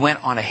 He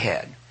went on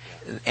ahead.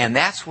 And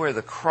that's where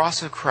the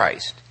cross of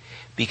Christ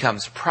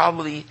becomes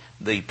probably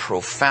the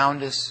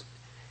profoundest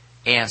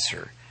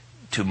answer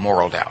to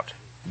moral doubt,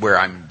 where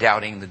I'm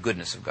doubting the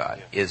goodness of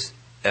God, is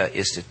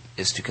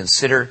to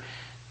consider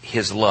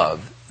his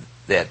love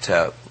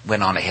that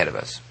went on ahead of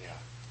us.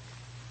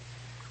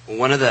 Well,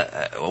 one of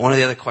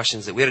the other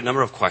questions that we had a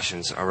number of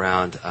questions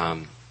around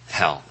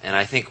hell, and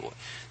I think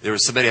there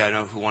was somebody I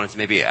know who wanted to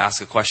maybe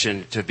ask a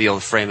question to be able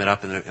to frame it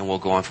up, and we'll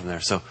go on from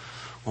there. So,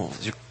 why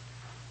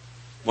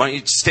don't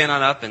you stand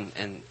on up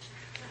and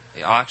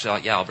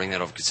I'll bring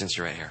that over since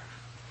you're right here.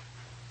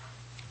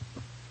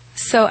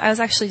 So I was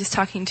actually just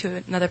talking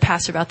to another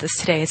pastor about this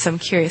today, so I'm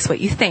curious what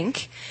you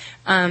think.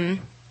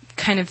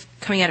 Kind of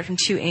coming at it from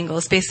two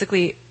angles.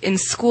 Basically, in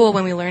school,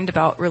 when we learned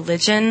about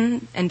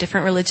religion and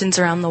different religions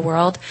around the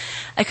world,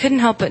 I couldn't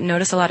help but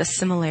notice a lot of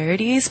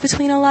similarities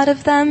between a lot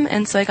of them.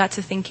 And so I got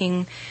to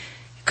thinking,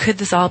 could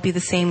this all be the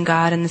same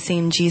God and the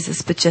same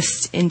Jesus, but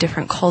just in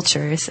different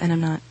cultures? And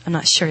I'm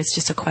not sure. It's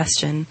just a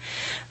question.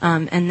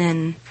 And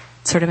then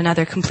sort of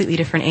another completely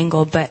different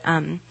angle, but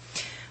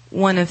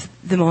one of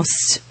the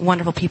most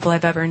wonderful people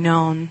I've ever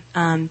known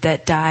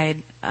that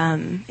died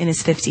in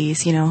his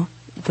 50s,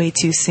 way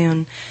too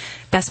soon.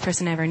 Best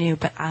person I ever knew,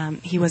 but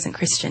he wasn't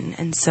Christian,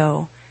 and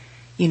so,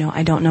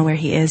 I don't know where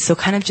he is. So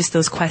kind of just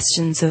those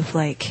questions of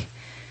like,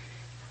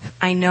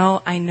 I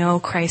know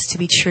Christ to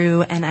be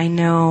true, and I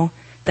know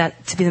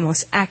that to be the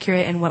most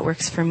accurate and what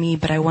works for me,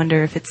 but I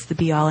wonder if it's the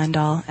be-all,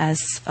 end-all,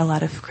 as a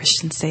lot of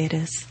Christians say it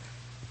is.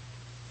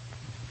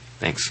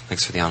 Thanks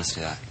for the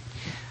honesty of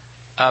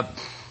that.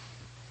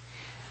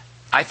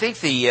 I think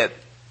the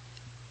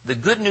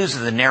good news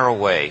of the narrow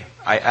way,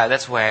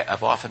 that's the way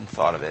I've often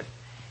thought of it,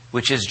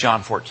 which is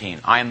John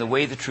 14. I am the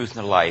way, the truth,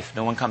 and the life.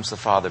 No one comes to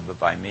the Father but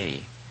by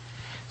me.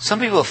 Some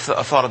people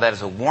have thought of that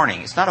as a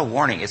warning. It's not a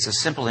warning. It's a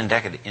simple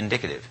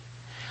indicative.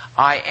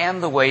 I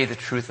am the way, the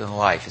truth, and the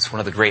life. It's one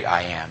of the great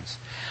I ams.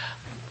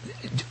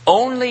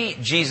 Only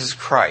Jesus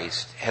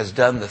Christ has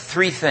done the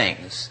three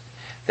things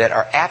that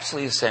are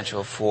absolutely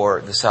essential for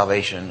the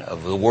salvation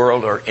of the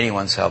world or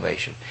anyone's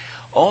salvation.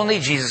 Only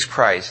Jesus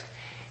Christ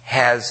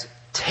has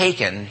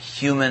taken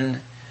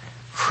human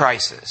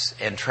crisis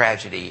and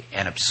tragedy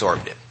and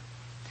absorbed it.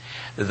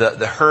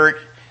 The hurt,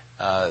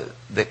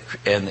 the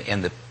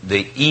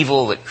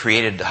evil that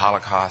created the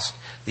Holocaust,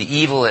 the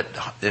evil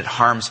that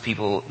harms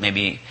people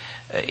maybe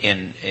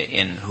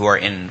who are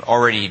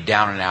already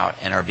down and out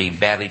and are being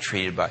badly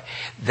treated by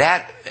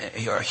that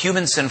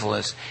human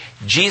sinfulness.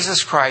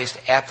 Jesus Christ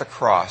at the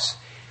cross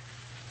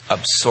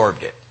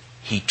absorbed it.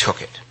 He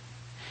took it.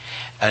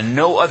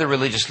 No other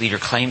religious leader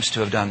claims to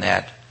have done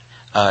that.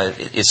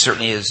 It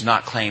certainly is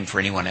not claimed for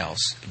anyone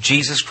else.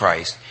 Jesus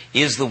Christ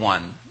is the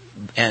one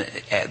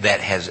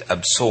that has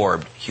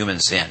absorbed human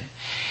sin.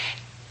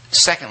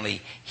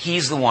 Secondly,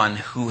 he's the one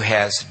who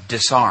has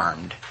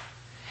disarmed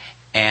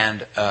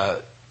and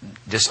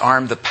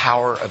disarmed the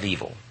power of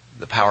evil,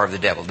 the power of the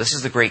devil. This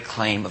is the great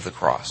claim of the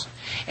cross.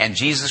 And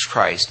Jesus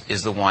Christ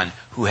is the one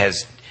who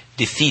has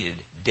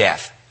defeated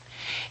death.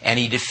 And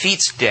he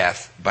defeats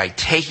death by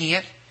taking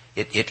it.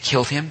 It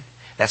killed him.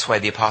 That's why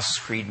the Apostles'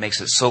 Creed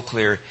makes it so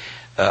clear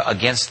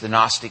against the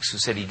Gnostics who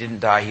said he didn't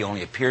die, he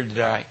only appeared to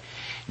die.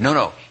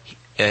 No.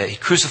 He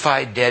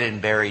crucified, dead,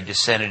 and buried,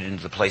 descended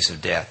into the place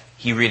of death.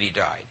 He really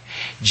died.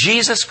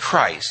 Jesus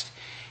Christ,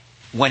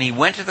 when he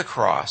went to the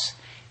cross,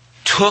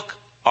 took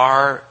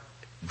our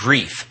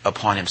grief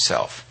upon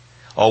himself.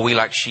 All we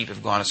like sheep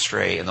have gone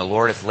astray, and the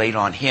Lord hath laid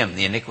on him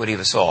the iniquity of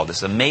us all.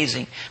 This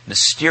amazing,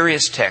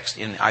 mysterious text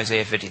in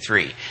Isaiah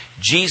 53.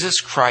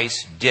 Jesus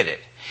Christ did it.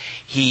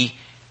 He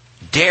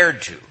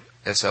dared to.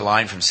 That's a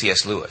line from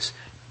C.S. Lewis.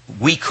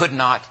 We could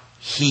not,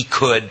 he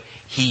could,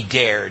 he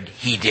dared,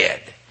 he did.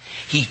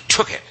 He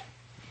took it.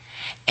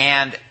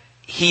 And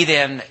he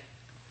then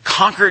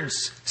conquered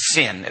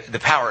sin, the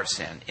power of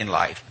sin in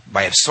life,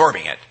 by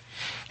absorbing it.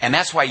 And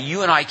that's why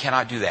you and I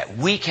cannot do that.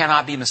 We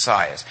cannot be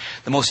messiahs.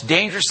 The most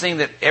dangerous thing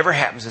that ever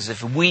happens is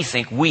if we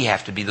think we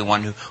have to be the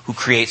one who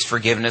creates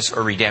forgiveness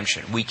or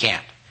redemption. We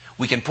can't.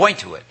 We can point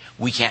to it.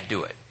 We can't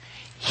do it.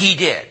 He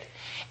did.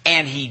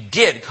 And he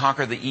did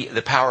conquer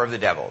the power of the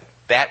devil.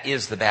 That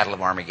is the battle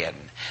of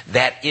Armageddon.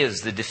 That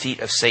is the defeat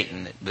of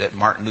Satan that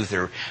Martin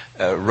Luther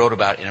wrote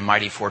about in A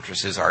Mighty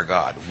Fortress Is Our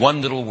God.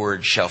 One little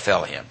word shall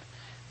fell him.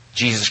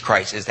 Jesus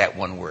Christ is that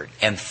one word.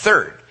 And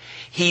third,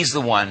 he's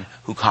the one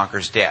who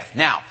conquers death.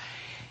 Now,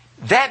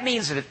 that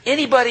means that if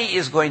anybody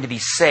is going to be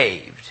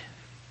saved,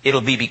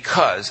 it'll be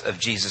because of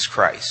Jesus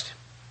Christ.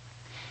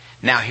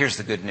 Now, here's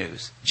the good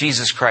news.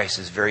 Jesus Christ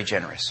is very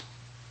generous.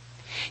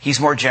 He's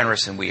more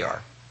generous than we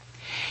are.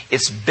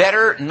 It's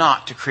better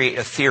not to create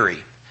a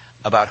theory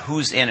about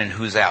who's in and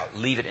who's out.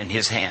 Leave it in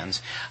his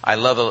hands. I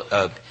love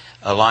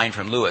a line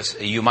from Lewis.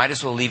 You might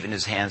as well leave it in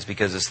his hands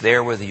because it's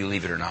there whether you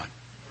leave it or not.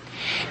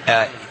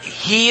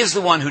 He is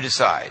the one who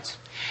decides.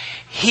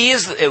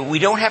 We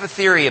don't have a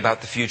theory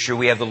about the future.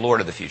 We have the Lord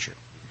of the future.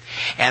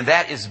 And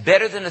that is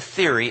better than a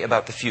theory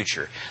about the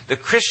future. The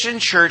Christian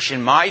church,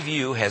 in my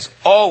view, has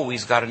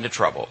always got into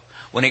trouble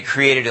when it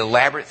created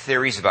elaborate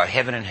theories about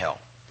heaven and hell.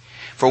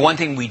 For one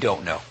thing, we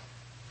don't know.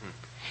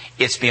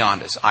 It's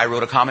beyond us. I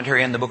wrote a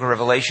commentary on the book of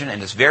Revelation,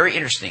 and it's very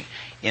interesting.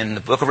 In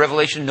the book of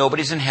Revelation,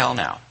 nobody's in hell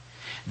now.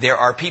 There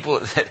are people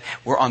that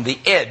were on the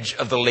edge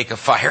of the lake of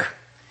fire,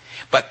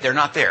 but they're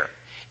not there.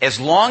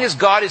 As long as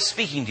God is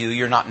speaking to you,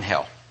 you're not in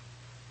hell.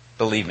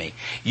 Believe me.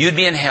 You'd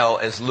be in hell,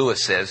 as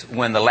Lewis says,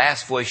 when the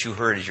last voice you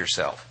heard is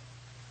yourself.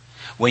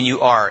 When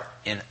you are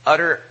in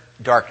utter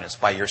darkness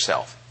by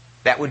yourself.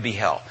 That would be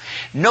hell.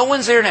 No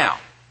one's there now.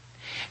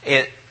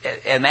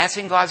 And that's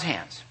in God's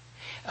hands.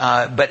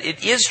 But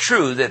it is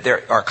true that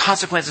there are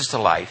consequences to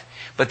life.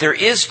 But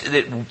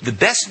the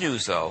best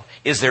news, though,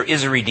 is there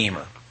is a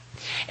Redeemer.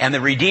 And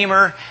the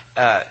Redeemer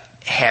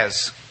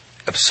has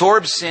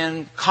absorbed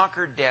sin,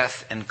 conquered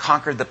death, and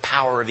conquered the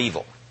power of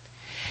evil.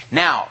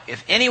 Now,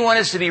 if anyone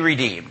is to be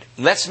redeemed,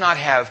 let's not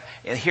have,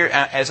 and here,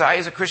 as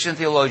a Christian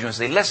theologian would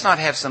say, let's not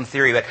have some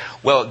theory about,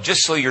 well,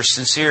 just so you're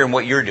sincere in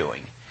what you're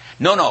doing.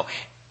 No.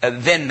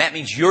 Then that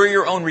means you're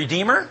your own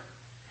Redeemer?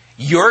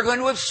 You're going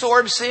to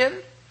absorb sin?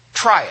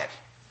 Try it.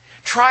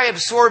 Try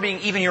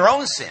absorbing even your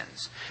own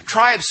sins.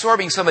 Try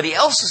absorbing somebody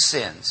else's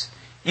sins.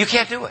 You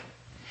can't do it.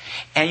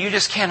 And you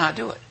just cannot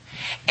do it.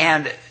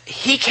 And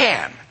he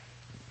can.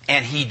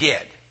 And he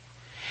did.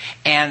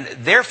 And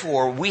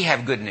therefore, we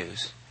have good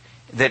news.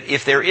 That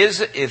if there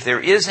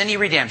is any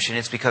redemption,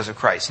 it's because of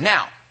Christ.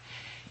 Now,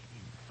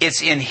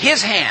 it's in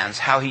his hands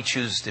how he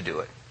chooses to do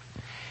it.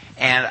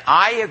 And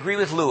I agree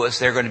with Lewis,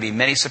 there are going to be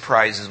many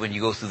surprises when you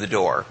go through the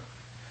door.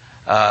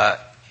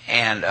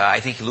 And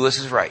I think Lewis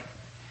is right.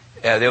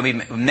 There will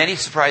be many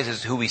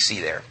surprises who we see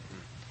there.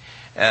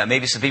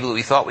 Maybe some people that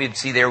we thought we'd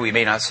see there, we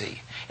may not see.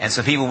 And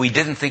some people we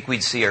didn't think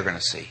we'd see are going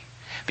to see.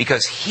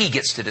 Because he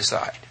gets to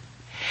decide.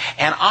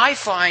 And I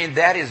find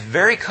that is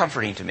very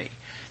comforting to me.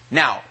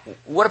 Now,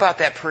 what about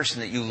that person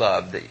that you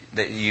loved,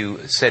 that you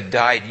said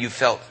died, you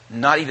felt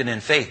not even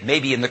in faith,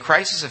 maybe in the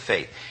crisis of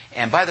faith?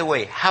 And by the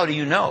way, how do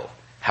you know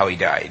how he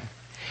died?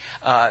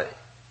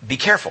 Be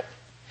careful.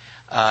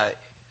 But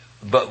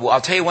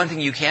I'll tell you one thing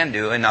you can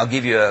do, and I'll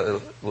give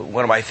you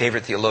one of my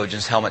favorite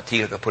theologians, Helmut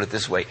Tiedeke, put it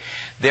this way.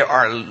 There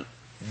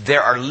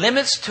are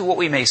limits to what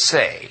we may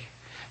say.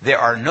 There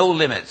are no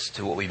limits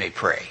to what we may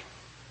pray.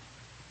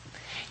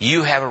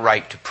 You have a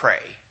right to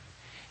pray.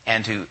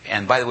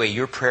 And by the way,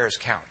 your prayers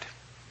count.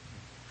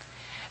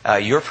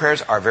 Your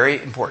prayers are very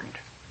important.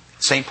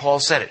 St. Paul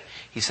said it.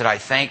 He said, I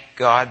thank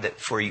God that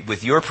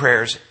with your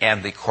prayers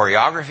and the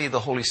choreography of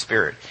the Holy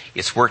Spirit,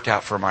 it's worked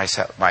out for my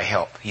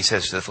help. He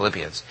says to the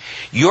Philippians,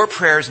 your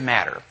prayers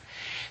matter.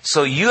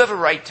 So you have a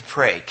right to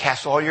pray.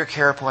 Cast all your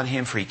care upon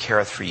him, for he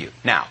careth for you.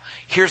 Now,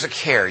 here's a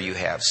care you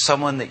have.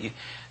 Someone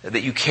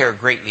that you care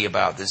greatly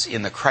about this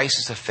in the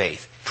crisis of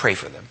faith. Pray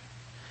for them.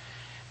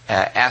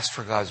 Ask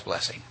for God's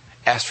blessing.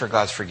 Ask for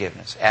God's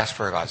forgiveness. Ask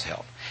for God's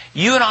help.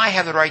 You and I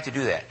have the right to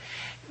do that.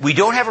 We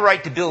don't have a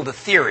right to build a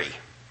theory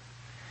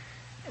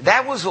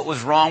That was what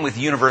was wrong with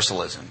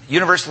universalism.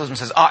 Universalism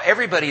says,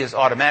 everybody is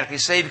automatically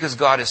saved because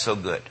God is so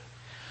good.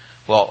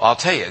 Well, I'll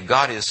tell you,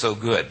 God is so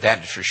good,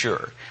 that is for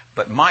sure.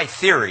 But my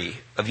theory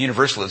of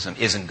universalism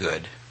isn't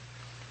good.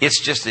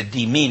 It's just a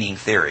demeaning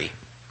theory.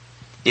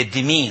 It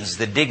demeans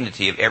the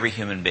dignity of every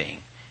human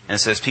being. And it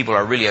says people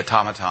are really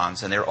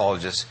automatons and they're all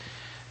just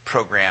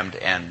programmed.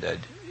 And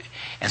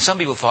some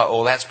people thought,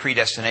 oh, that's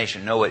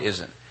predestination. No, it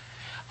isn't.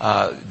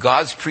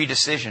 God's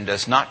predecision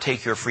does not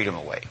take your freedom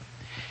away.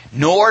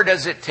 Nor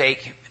does it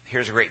take,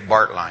 here's a great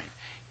Bart line,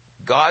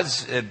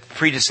 God's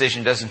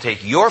predecision doesn't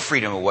take your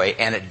freedom away,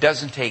 and it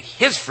doesn't take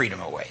His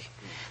freedom away.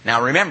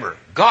 Now remember,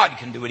 God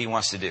can do what He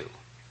wants to do.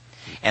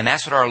 And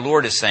that's what our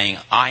Lord is saying,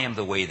 I am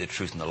the way, the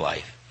truth, and the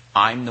life.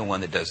 I'm the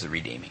one that does the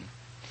redeeming.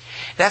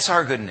 That's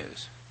our good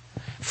news.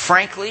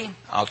 Frankly,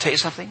 I'll tell you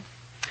something.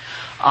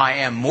 I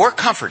am more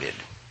comforted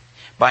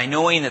by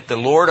knowing that the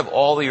Lord of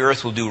all the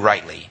earth will do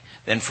rightly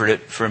than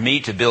for me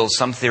to build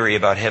some theory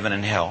about heaven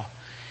and hell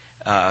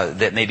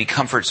that maybe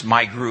comforts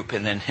my group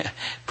and then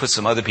puts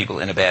some other people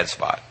in a bad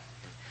spot.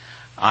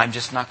 I'm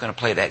just not going to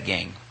play that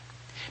game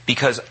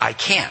because I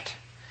can't.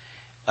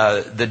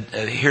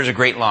 Here's a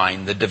great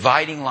line. The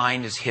dividing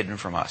line is hidden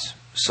from us.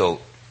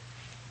 So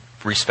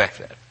respect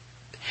that.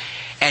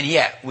 And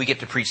yet we get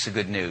to preach the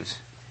good news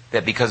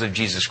that because of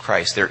Jesus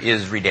Christ there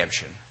is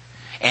redemption.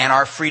 And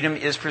our freedom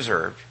is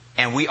preserved.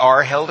 And we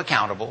are held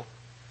accountable.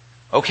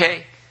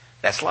 Okay,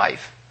 that's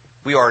life.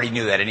 We already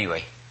knew that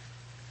anyway.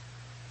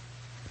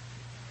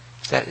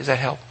 Does that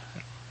help?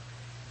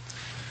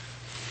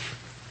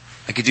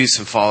 I could do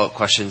some follow-up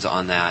questions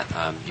on that.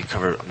 You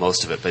covered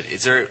most of it, but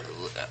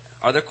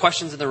are there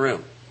questions in the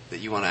room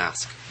that you want to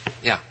ask?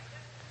 Yeah.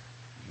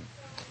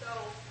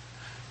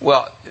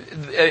 Well,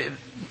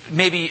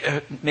 maybe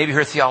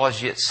her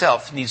theology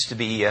itself needs to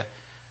be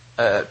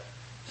the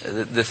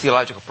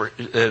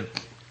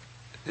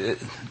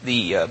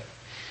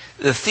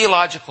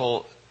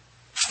theological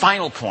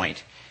final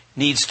point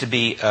needs to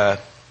be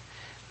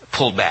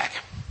pulled back.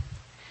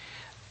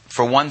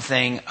 For one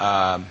thing,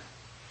 I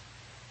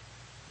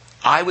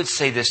would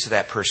say this to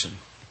that person.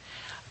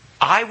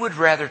 I would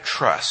rather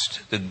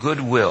trust the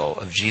goodwill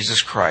of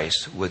Jesus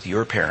Christ with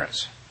your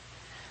parents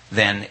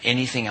than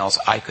anything else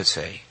I could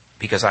say,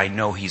 because I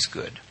know He's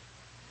good.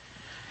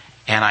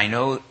 And I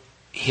know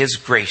His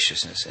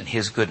graciousness and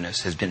His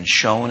goodness has been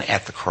shown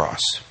at the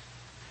cross.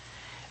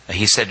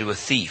 He said to a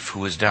thief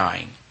who was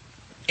dying,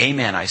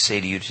 Amen, I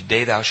say to you,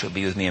 today thou shalt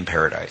be with me in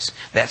paradise.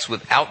 That's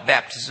without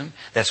baptism.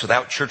 That's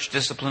without church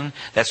discipline.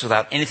 That's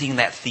without anything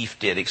that thief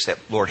did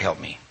except, Lord, help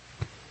me.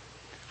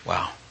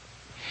 Wow.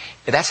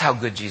 That's how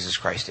good Jesus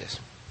Christ is.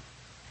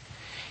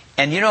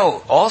 And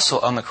also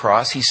on the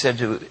cross, He said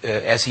to,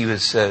 as He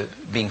was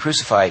being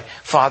crucified,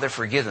 Father,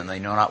 forgive them, they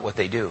know not what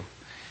they do.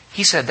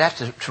 He said that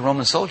to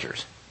Roman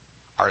soldiers.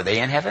 Are they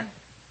in heaven?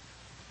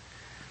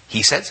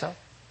 He said so.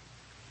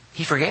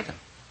 He forgave them.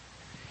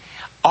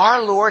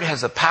 Our Lord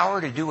has the power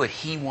to do what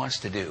He wants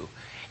to do.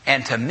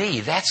 And to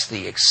me, that's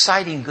the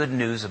exciting good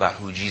news about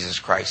who Jesus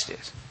Christ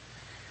is.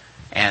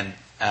 And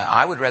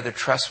I would rather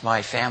trust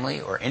my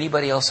family or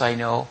anybody else I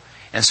know,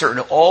 and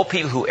certainly all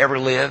people who ever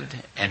lived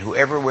and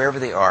wherever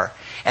they are.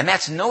 And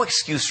that's no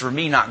excuse for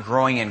me not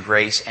growing in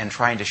grace and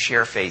trying to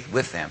share faith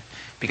with them,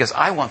 because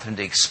I want them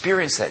to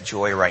experience that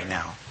joy right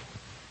now.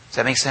 Does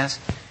that make sense?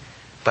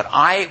 But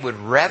I would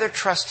rather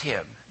trust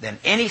Him than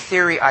any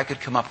theory I could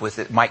come up with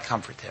that might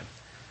comfort them.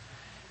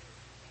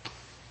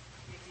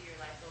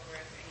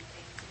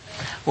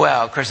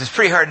 Well, of course, it's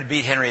pretty hard to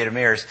beat Henrietta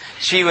Mears.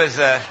 She was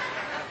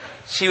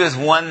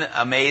one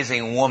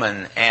amazing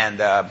woman,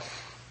 and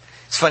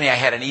it's funny. I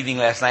had an evening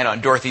last night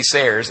on Dorothy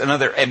Sayers,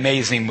 another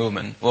amazing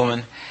woman.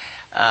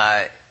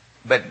 But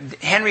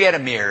Henrietta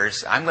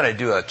Mears, I'm going to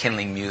do a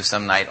Kindling Muse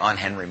some night on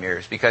Henry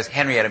Mears, because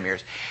Henrietta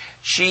Mears,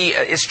 she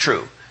is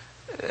true.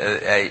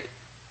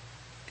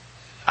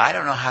 I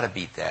don't know how to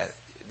beat that.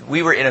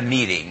 We were in a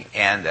meeting,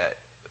 and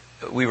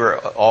we were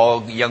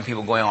all young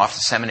people going off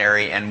to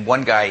seminary, and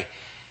one guy,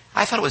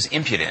 I thought it was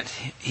impudent.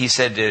 He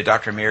said to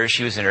Dr. Mears,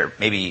 she was in her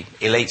maybe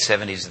late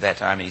 70s at that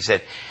time, and he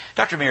said,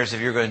 Dr. Mears, if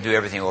you're going to do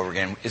everything over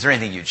again, is there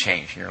anything you'd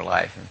change in your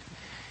life?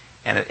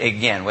 And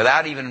again,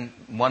 without even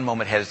one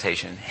moment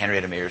hesitation,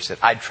 Henrietta Mears said,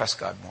 I'd trust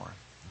God more.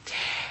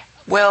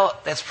 Well,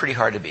 that's pretty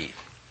hard to beat.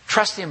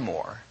 Trust Him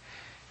more.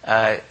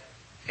 And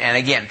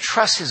again,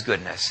 trust His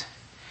goodness.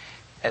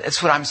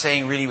 That's what I'm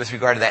saying really with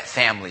regard to that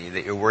family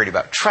that you're worried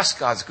about. Trust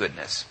God's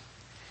goodness.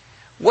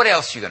 What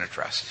else are you going to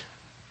trust?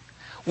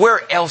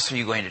 Where else are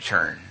you going to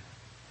turn?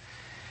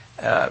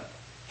 And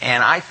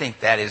I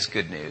think that is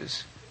good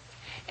news.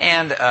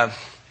 And then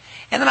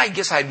I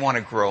guess I'd want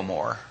to grow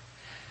more.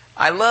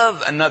 I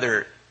love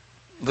another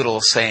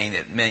little saying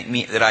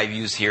that I've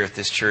used here at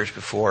this church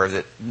before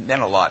that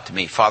meant a lot to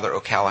me. Father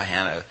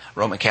O'Callahan, a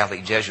Roman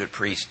Catholic Jesuit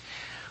priest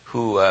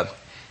who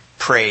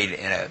prayed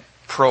in a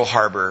Pearl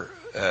Harbor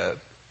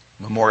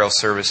memorial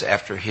service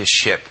after his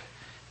ship,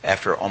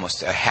 after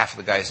almost half of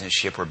the guys in his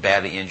ship were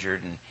badly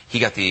injured, and he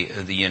got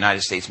the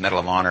United States Medal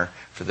of Honor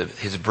for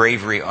his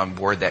bravery on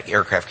board that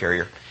aircraft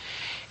carrier.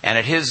 And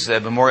at his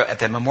at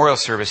the memorial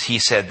service, he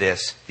said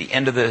this, the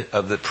end of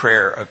the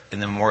prayer in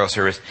the memorial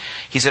service.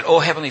 He said, "Oh,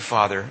 Heavenly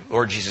Father,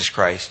 Lord Jesus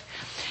Christ,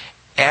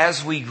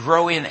 as we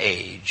grow in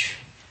age,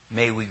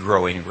 may we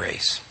grow in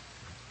grace."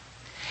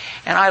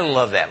 And I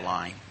love that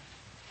line.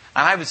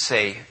 And I would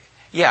say,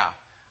 yeah,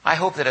 I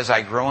hope that as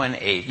I grow in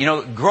age,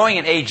 growing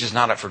in age is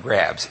not up for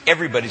grabs.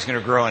 Everybody's going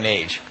to grow in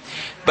age.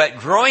 But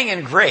growing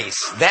in grace,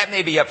 that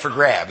may be up for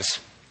grabs.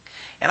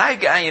 And I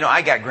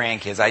got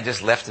grandkids. I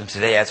just left them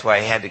today. That's why I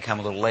had to come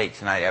a little late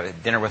tonight. I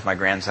had dinner with my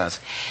grandsons.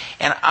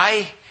 And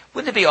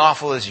wouldn't it be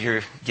awful as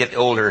you get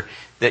older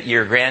that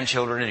your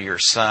grandchildren or your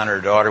son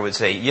or daughter would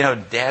say,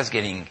 Dad's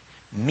getting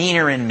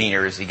meaner and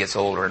meaner as he gets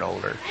older and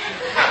older.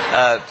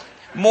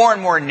 More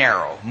and more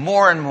narrow.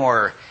 More and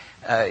more,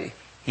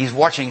 he's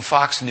watching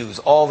Fox News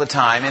all the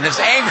time and is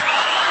angry.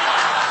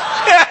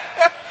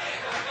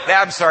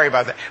 I'm sorry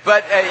about that.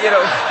 But,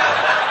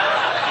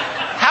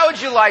 how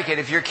would you like it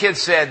if your kid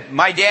said,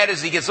 "My dad,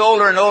 as he gets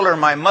older and older,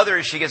 my mother,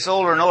 as she gets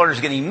older and older, is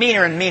getting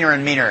meaner and meaner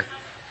and meaner.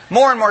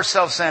 More and more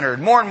self-centered,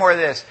 more and more of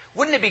this."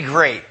 Wouldn't it be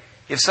great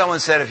if someone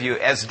said of you,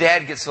 as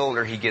Dad gets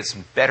older, he gets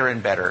better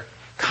and better,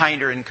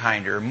 kinder and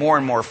kinder, more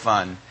and more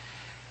fun,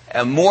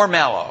 more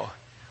mellow,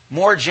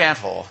 more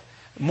gentle,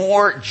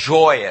 more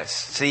joyous?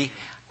 See,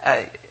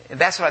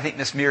 that's what I think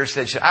Miss Mears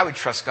said. I would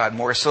trust God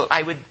more, so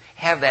I would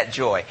have that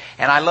joy.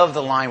 And I love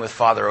the line with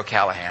Father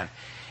O'Callahan.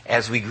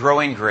 As we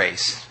grow in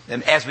grace,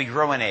 and as we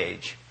grow in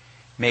age,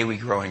 may we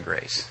grow in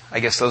grace.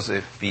 I guess those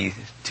would be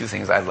two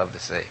things I'd love to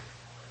say.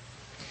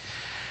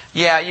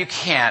 Yeah, you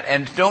can't,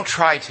 and don't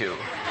try to.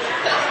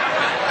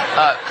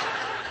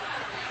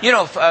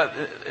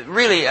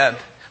 Really,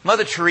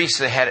 Mother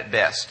Teresa had it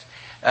best.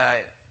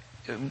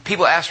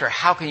 People asked her,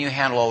 "How can you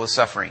handle all the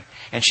suffering?"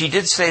 And she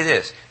did say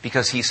this,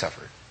 because he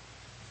suffered.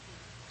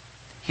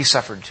 He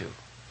suffered too.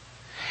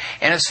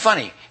 And it's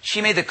funny,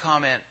 she made the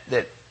comment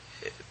that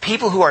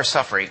people who are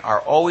suffering are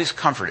always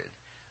comforted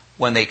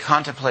when they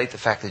contemplate the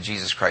fact that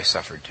Jesus Christ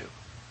suffered too.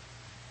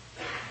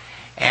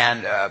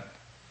 And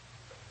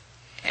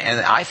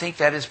I think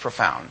that is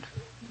profound.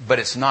 But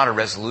it's not a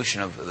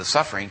resolution of the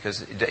suffering,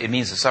 because it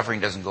means the suffering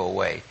doesn't go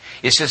away.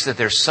 It's just that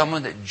there's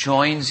someone that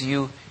joins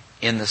you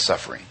in the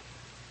suffering.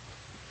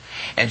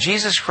 And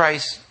Jesus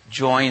Christ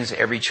joins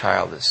every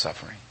child that's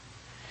suffering.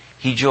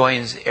 He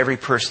joins every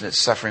person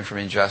that's suffering from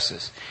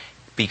injustice,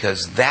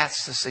 because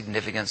that's the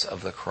significance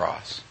of the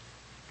cross.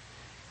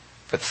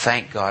 But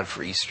thank God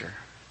for Easter.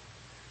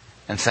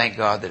 And thank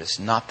God that it's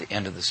not the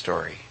end of the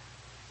story.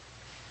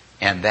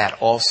 And that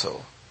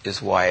also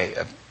is why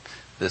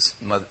the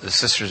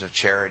Sisters of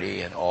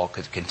Charity and all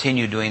could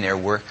continue doing their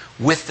work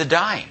with the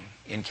dying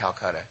in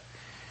Calcutta,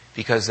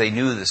 because they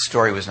knew the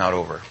story was not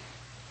over.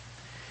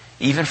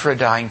 Even for a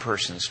dying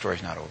person, the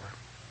story's not over.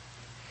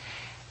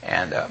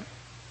 And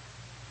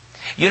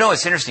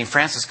it's interesting.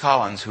 Francis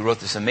Collins, who wrote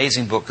this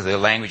amazing book, The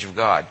Language of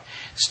God,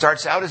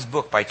 starts out his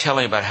book by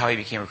telling about how he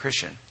became a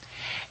Christian.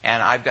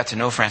 And I've got to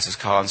know Francis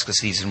Collins because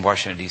he's in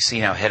Washington,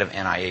 D.C. now, head of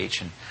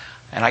NIH.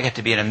 And I got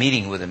to be in a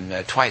meeting with him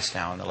twice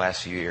now in the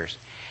last few years.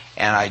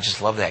 And I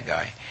just love that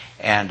guy.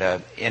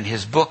 And in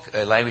his book,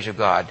 Language of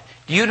God,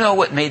 do you know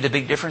what made the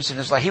big difference in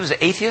his life? He was an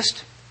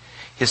atheist.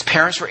 His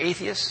parents were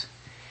atheists.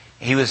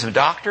 He was a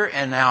doctor,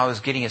 and now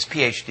is getting his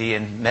PhD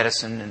in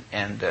medicine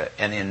and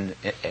in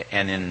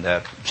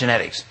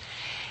genetics.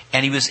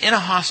 And he was in a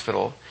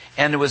hospital,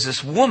 and there was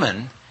this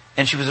woman,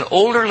 and she was an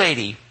older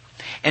lady,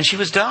 and she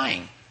was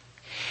dying.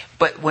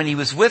 But when he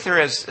was with her,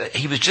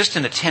 he was just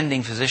an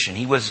attending physician.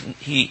 He was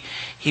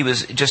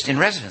just in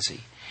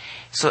residency.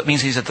 So it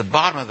means he's at the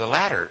bottom of the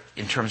ladder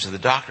in terms of the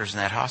doctors in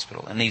that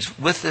hospital. And he's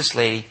with this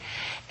lady,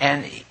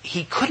 and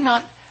he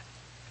couldn't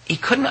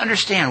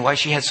understand why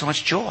she had so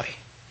much joy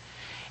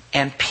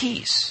and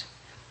peace,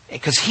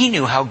 because he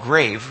knew how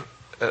grave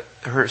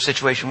her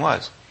situation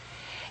was.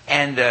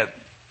 And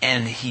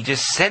he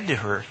just said to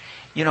her,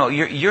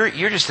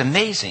 you're just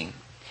amazing.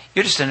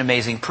 You're just an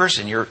amazing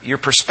person. Your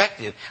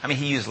perspective. I mean,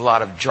 he used a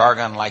lot of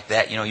jargon like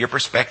that. Your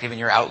perspective and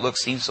your outlook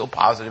seems so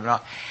positive and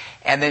all.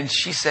 And then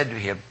she said to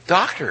him,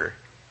 "Doctor,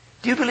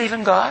 do you believe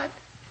in God?"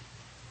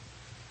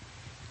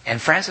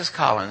 And Francis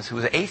Collins, who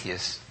was an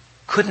atheist,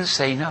 couldn't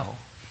say no.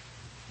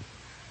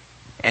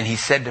 And he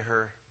said to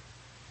her,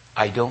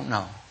 "I don't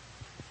know."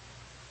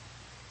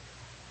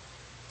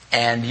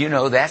 And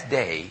that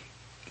day,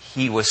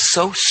 he was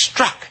so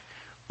struck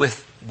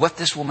with what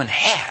this woman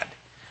had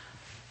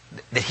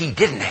that he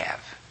didn't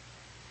have.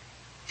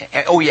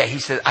 And, he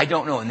said, "I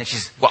don't know." And then she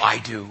said, "Well, I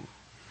do."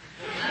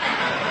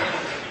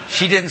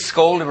 She didn't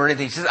scold him or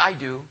anything. She said, "I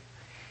do."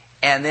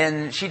 And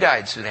then she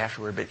died soon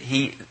afterward. But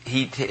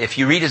if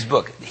you read his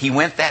book, he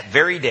went that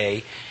very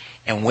day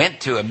and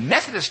went to a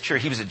Methodist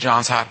church. He was at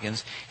Johns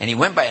Hopkins, and he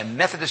went by a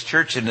Methodist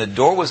church, and the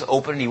door was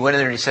open, and he went in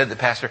there and he said to the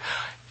pastor,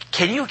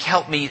 "Can you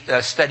help me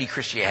study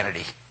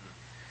Christianity?"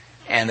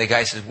 And the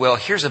guy says, "Well,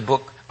 here's a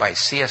book by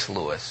C.S.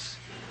 Lewis."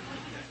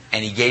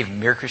 And he gave him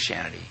Mere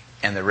Christianity,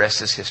 and the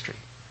rest is history.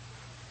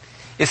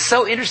 It's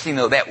so interesting,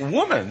 though, that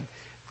woman,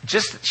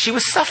 she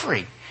was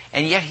suffering,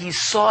 and yet he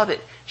saw that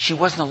she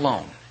wasn't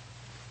alone.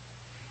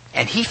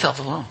 And he felt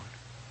alone.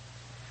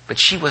 But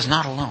she was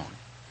not alone.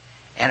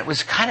 And it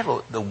was kind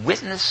of the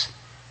witness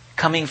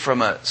coming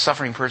from a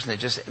suffering person that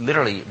just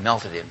literally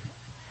melted him.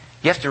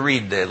 You have to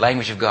read The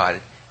Language of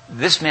God.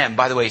 This man,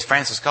 by the way,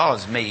 Francis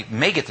Collins,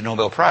 may get the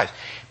Nobel Prize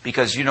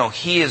because,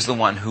 he is the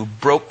one who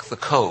broke the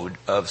code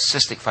of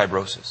cystic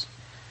fibrosis.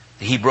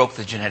 He broke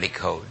the genetic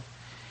code.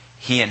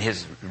 He and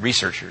his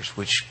researchers,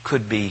 which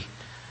could be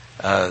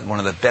one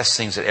of the best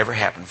things that ever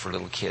happened for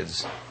little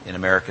kids in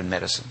American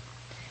medicine.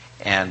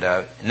 And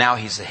now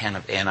he's the head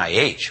of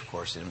NIH, of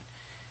course. And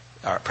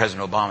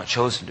President Obama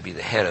chose him to be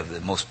the head of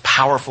the most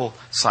powerful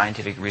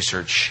scientific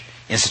research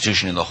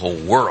institution in the whole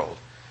world,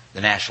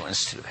 the National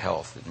Institute of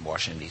Health in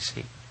Washington,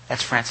 D.C.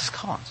 That's Francis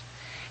Collins.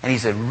 And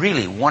he's a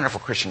really wonderful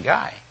Christian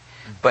guy.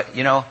 But,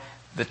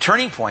 the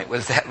turning point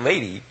was that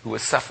lady who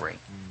was suffering,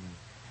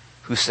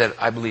 who said,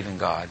 I believe in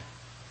God.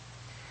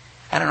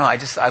 I don't know,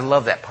 I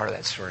love that part of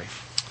that story.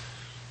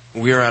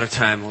 We are out of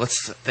time.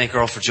 Let's thank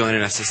Earl for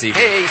joining us this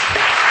evening. Hey!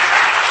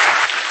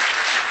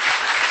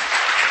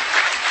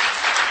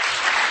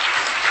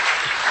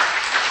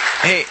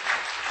 Hey,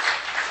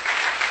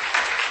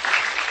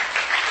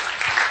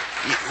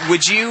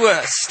 would you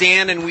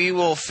stand and we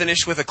will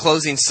finish with a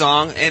closing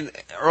song? And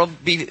Earl,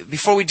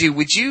 before we do,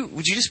 would you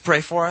just pray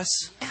for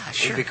us? Yeah,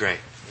 sure. It'd be great.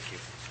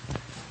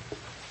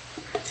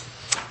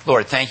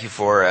 Lord, thank you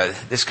for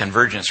this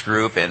Convergence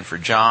group and for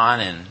John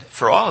and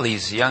for all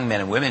these young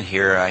men and women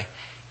here.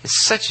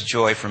 It's such a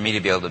joy for me to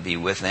be able to be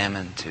with them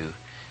and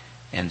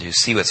to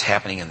see what's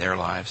happening in their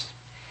lives.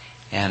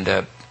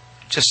 And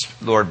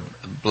just, Lord,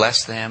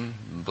 bless them,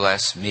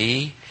 bless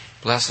me,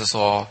 bless us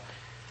all,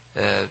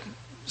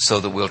 so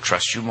that we'll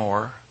trust you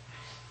more,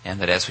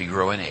 and that as we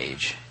grow in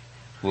age,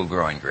 we'll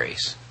grow in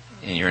grace.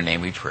 In your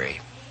name we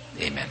pray.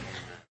 Amen.